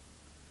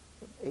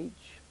h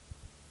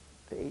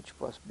to h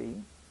plus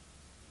b.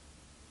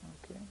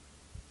 Okay.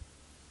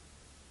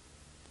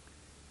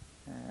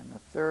 And the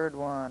third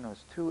one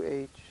was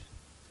 2h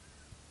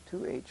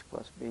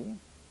plus b.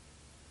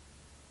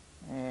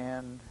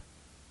 And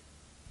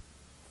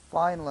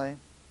finally,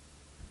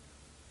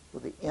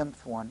 with the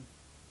nth one,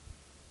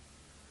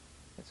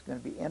 it's going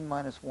to be n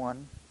minus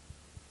 1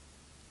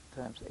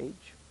 times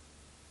h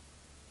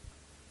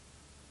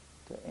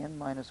to n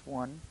minus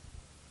 1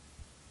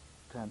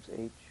 times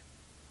h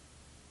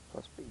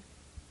plus b.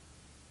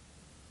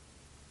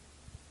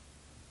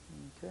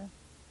 Okay.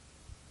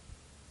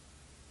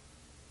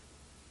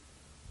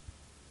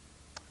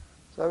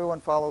 So everyone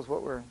follows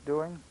what we're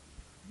doing?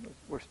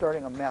 We're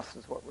starting a mess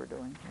is what we're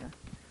doing here.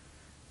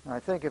 And I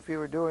think if you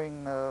were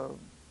doing,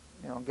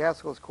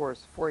 Gaskell's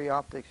course, Fourier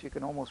optics, you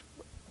can almost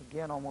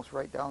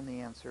write down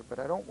the answer, but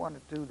I don't want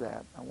to do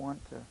that.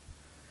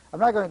 I'm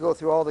not going to go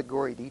through all the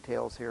gory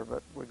details here,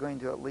 but we're going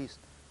to at least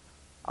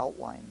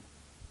outline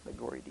the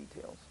gory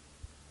details.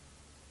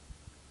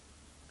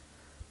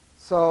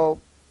 So,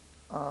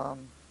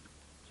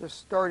 just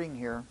starting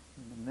here,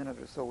 in the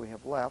minute or so we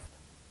have left,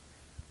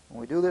 when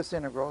we do this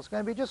integral, it's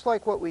going to be just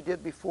like what we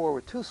did before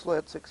with two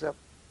slits, except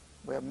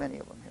we have many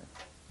of them here.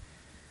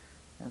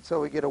 And so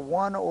we get a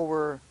 1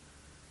 over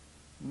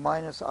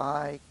minus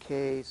I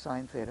k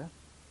sine theta.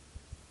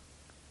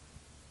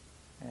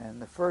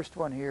 And the first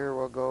one here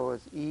will go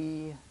as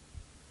e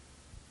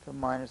to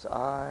minus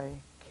I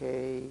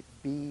k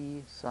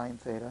b sine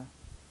theta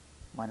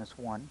minus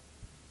 1,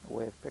 the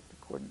way I've picked the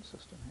coordinate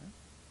system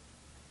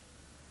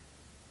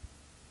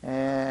here.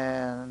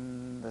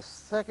 And the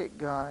second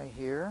guy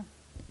here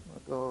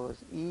will go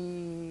as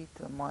e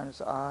to minus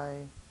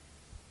I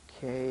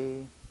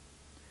k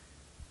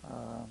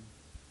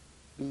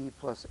b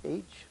plus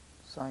h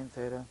sine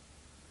theta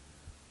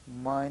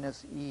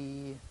minus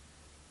e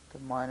to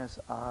minus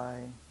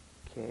I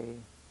k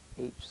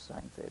h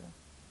sine theta.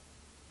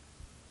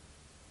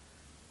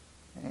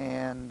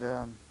 And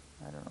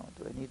I don't know,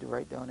 do I need to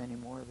write down any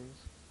more of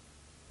these?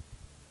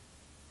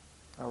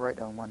 I'll write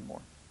down one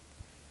more.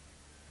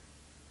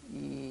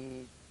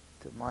 E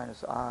to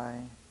minus I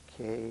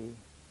k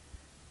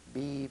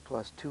b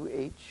plus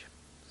 2h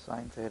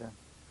sine theta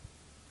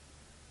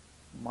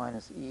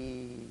minus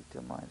e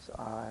to minus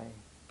I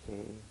k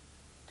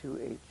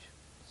 2h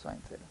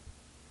sine theta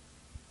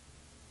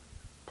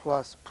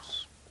plus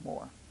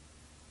more.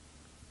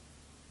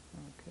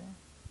 Okay.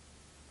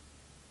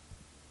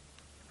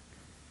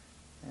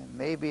 And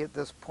maybe at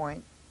this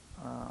point,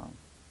 I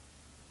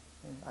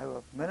have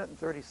a minute and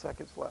 30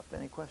 seconds left.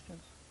 Any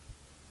questions?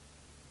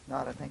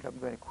 Not, I think I'm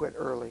going to quit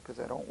early because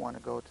I don't want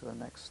to go to the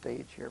next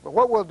stage here. But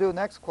what we'll do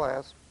next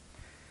class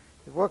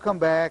is we'll come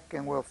back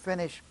and we'll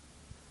finish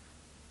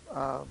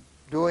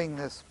doing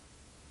this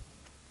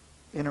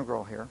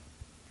integral here.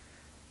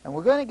 And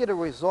we're going to get a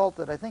result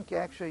that I think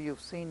actually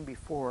you've seen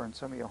before in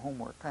some of your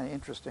homework, kind of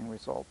interesting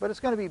result. But it's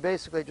going to be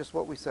basically just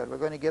what we said. We're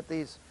going to get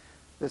this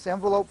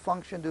envelope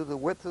function, do the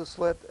width of the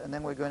slit, and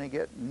then we're going to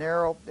get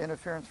narrow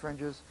interference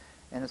fringes.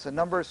 And as the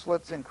number of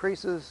slits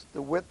increases,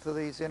 the width of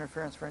these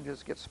interference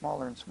fringes gets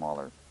smaller and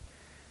smaller.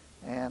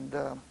 And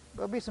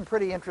there'll be some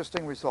pretty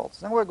interesting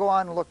results. Then we'll go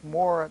on and look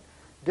more at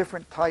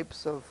different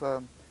types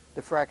of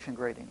diffraction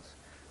gratings.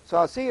 So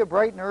I'll see you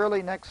bright and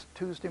early next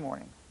Tuesday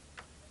morning.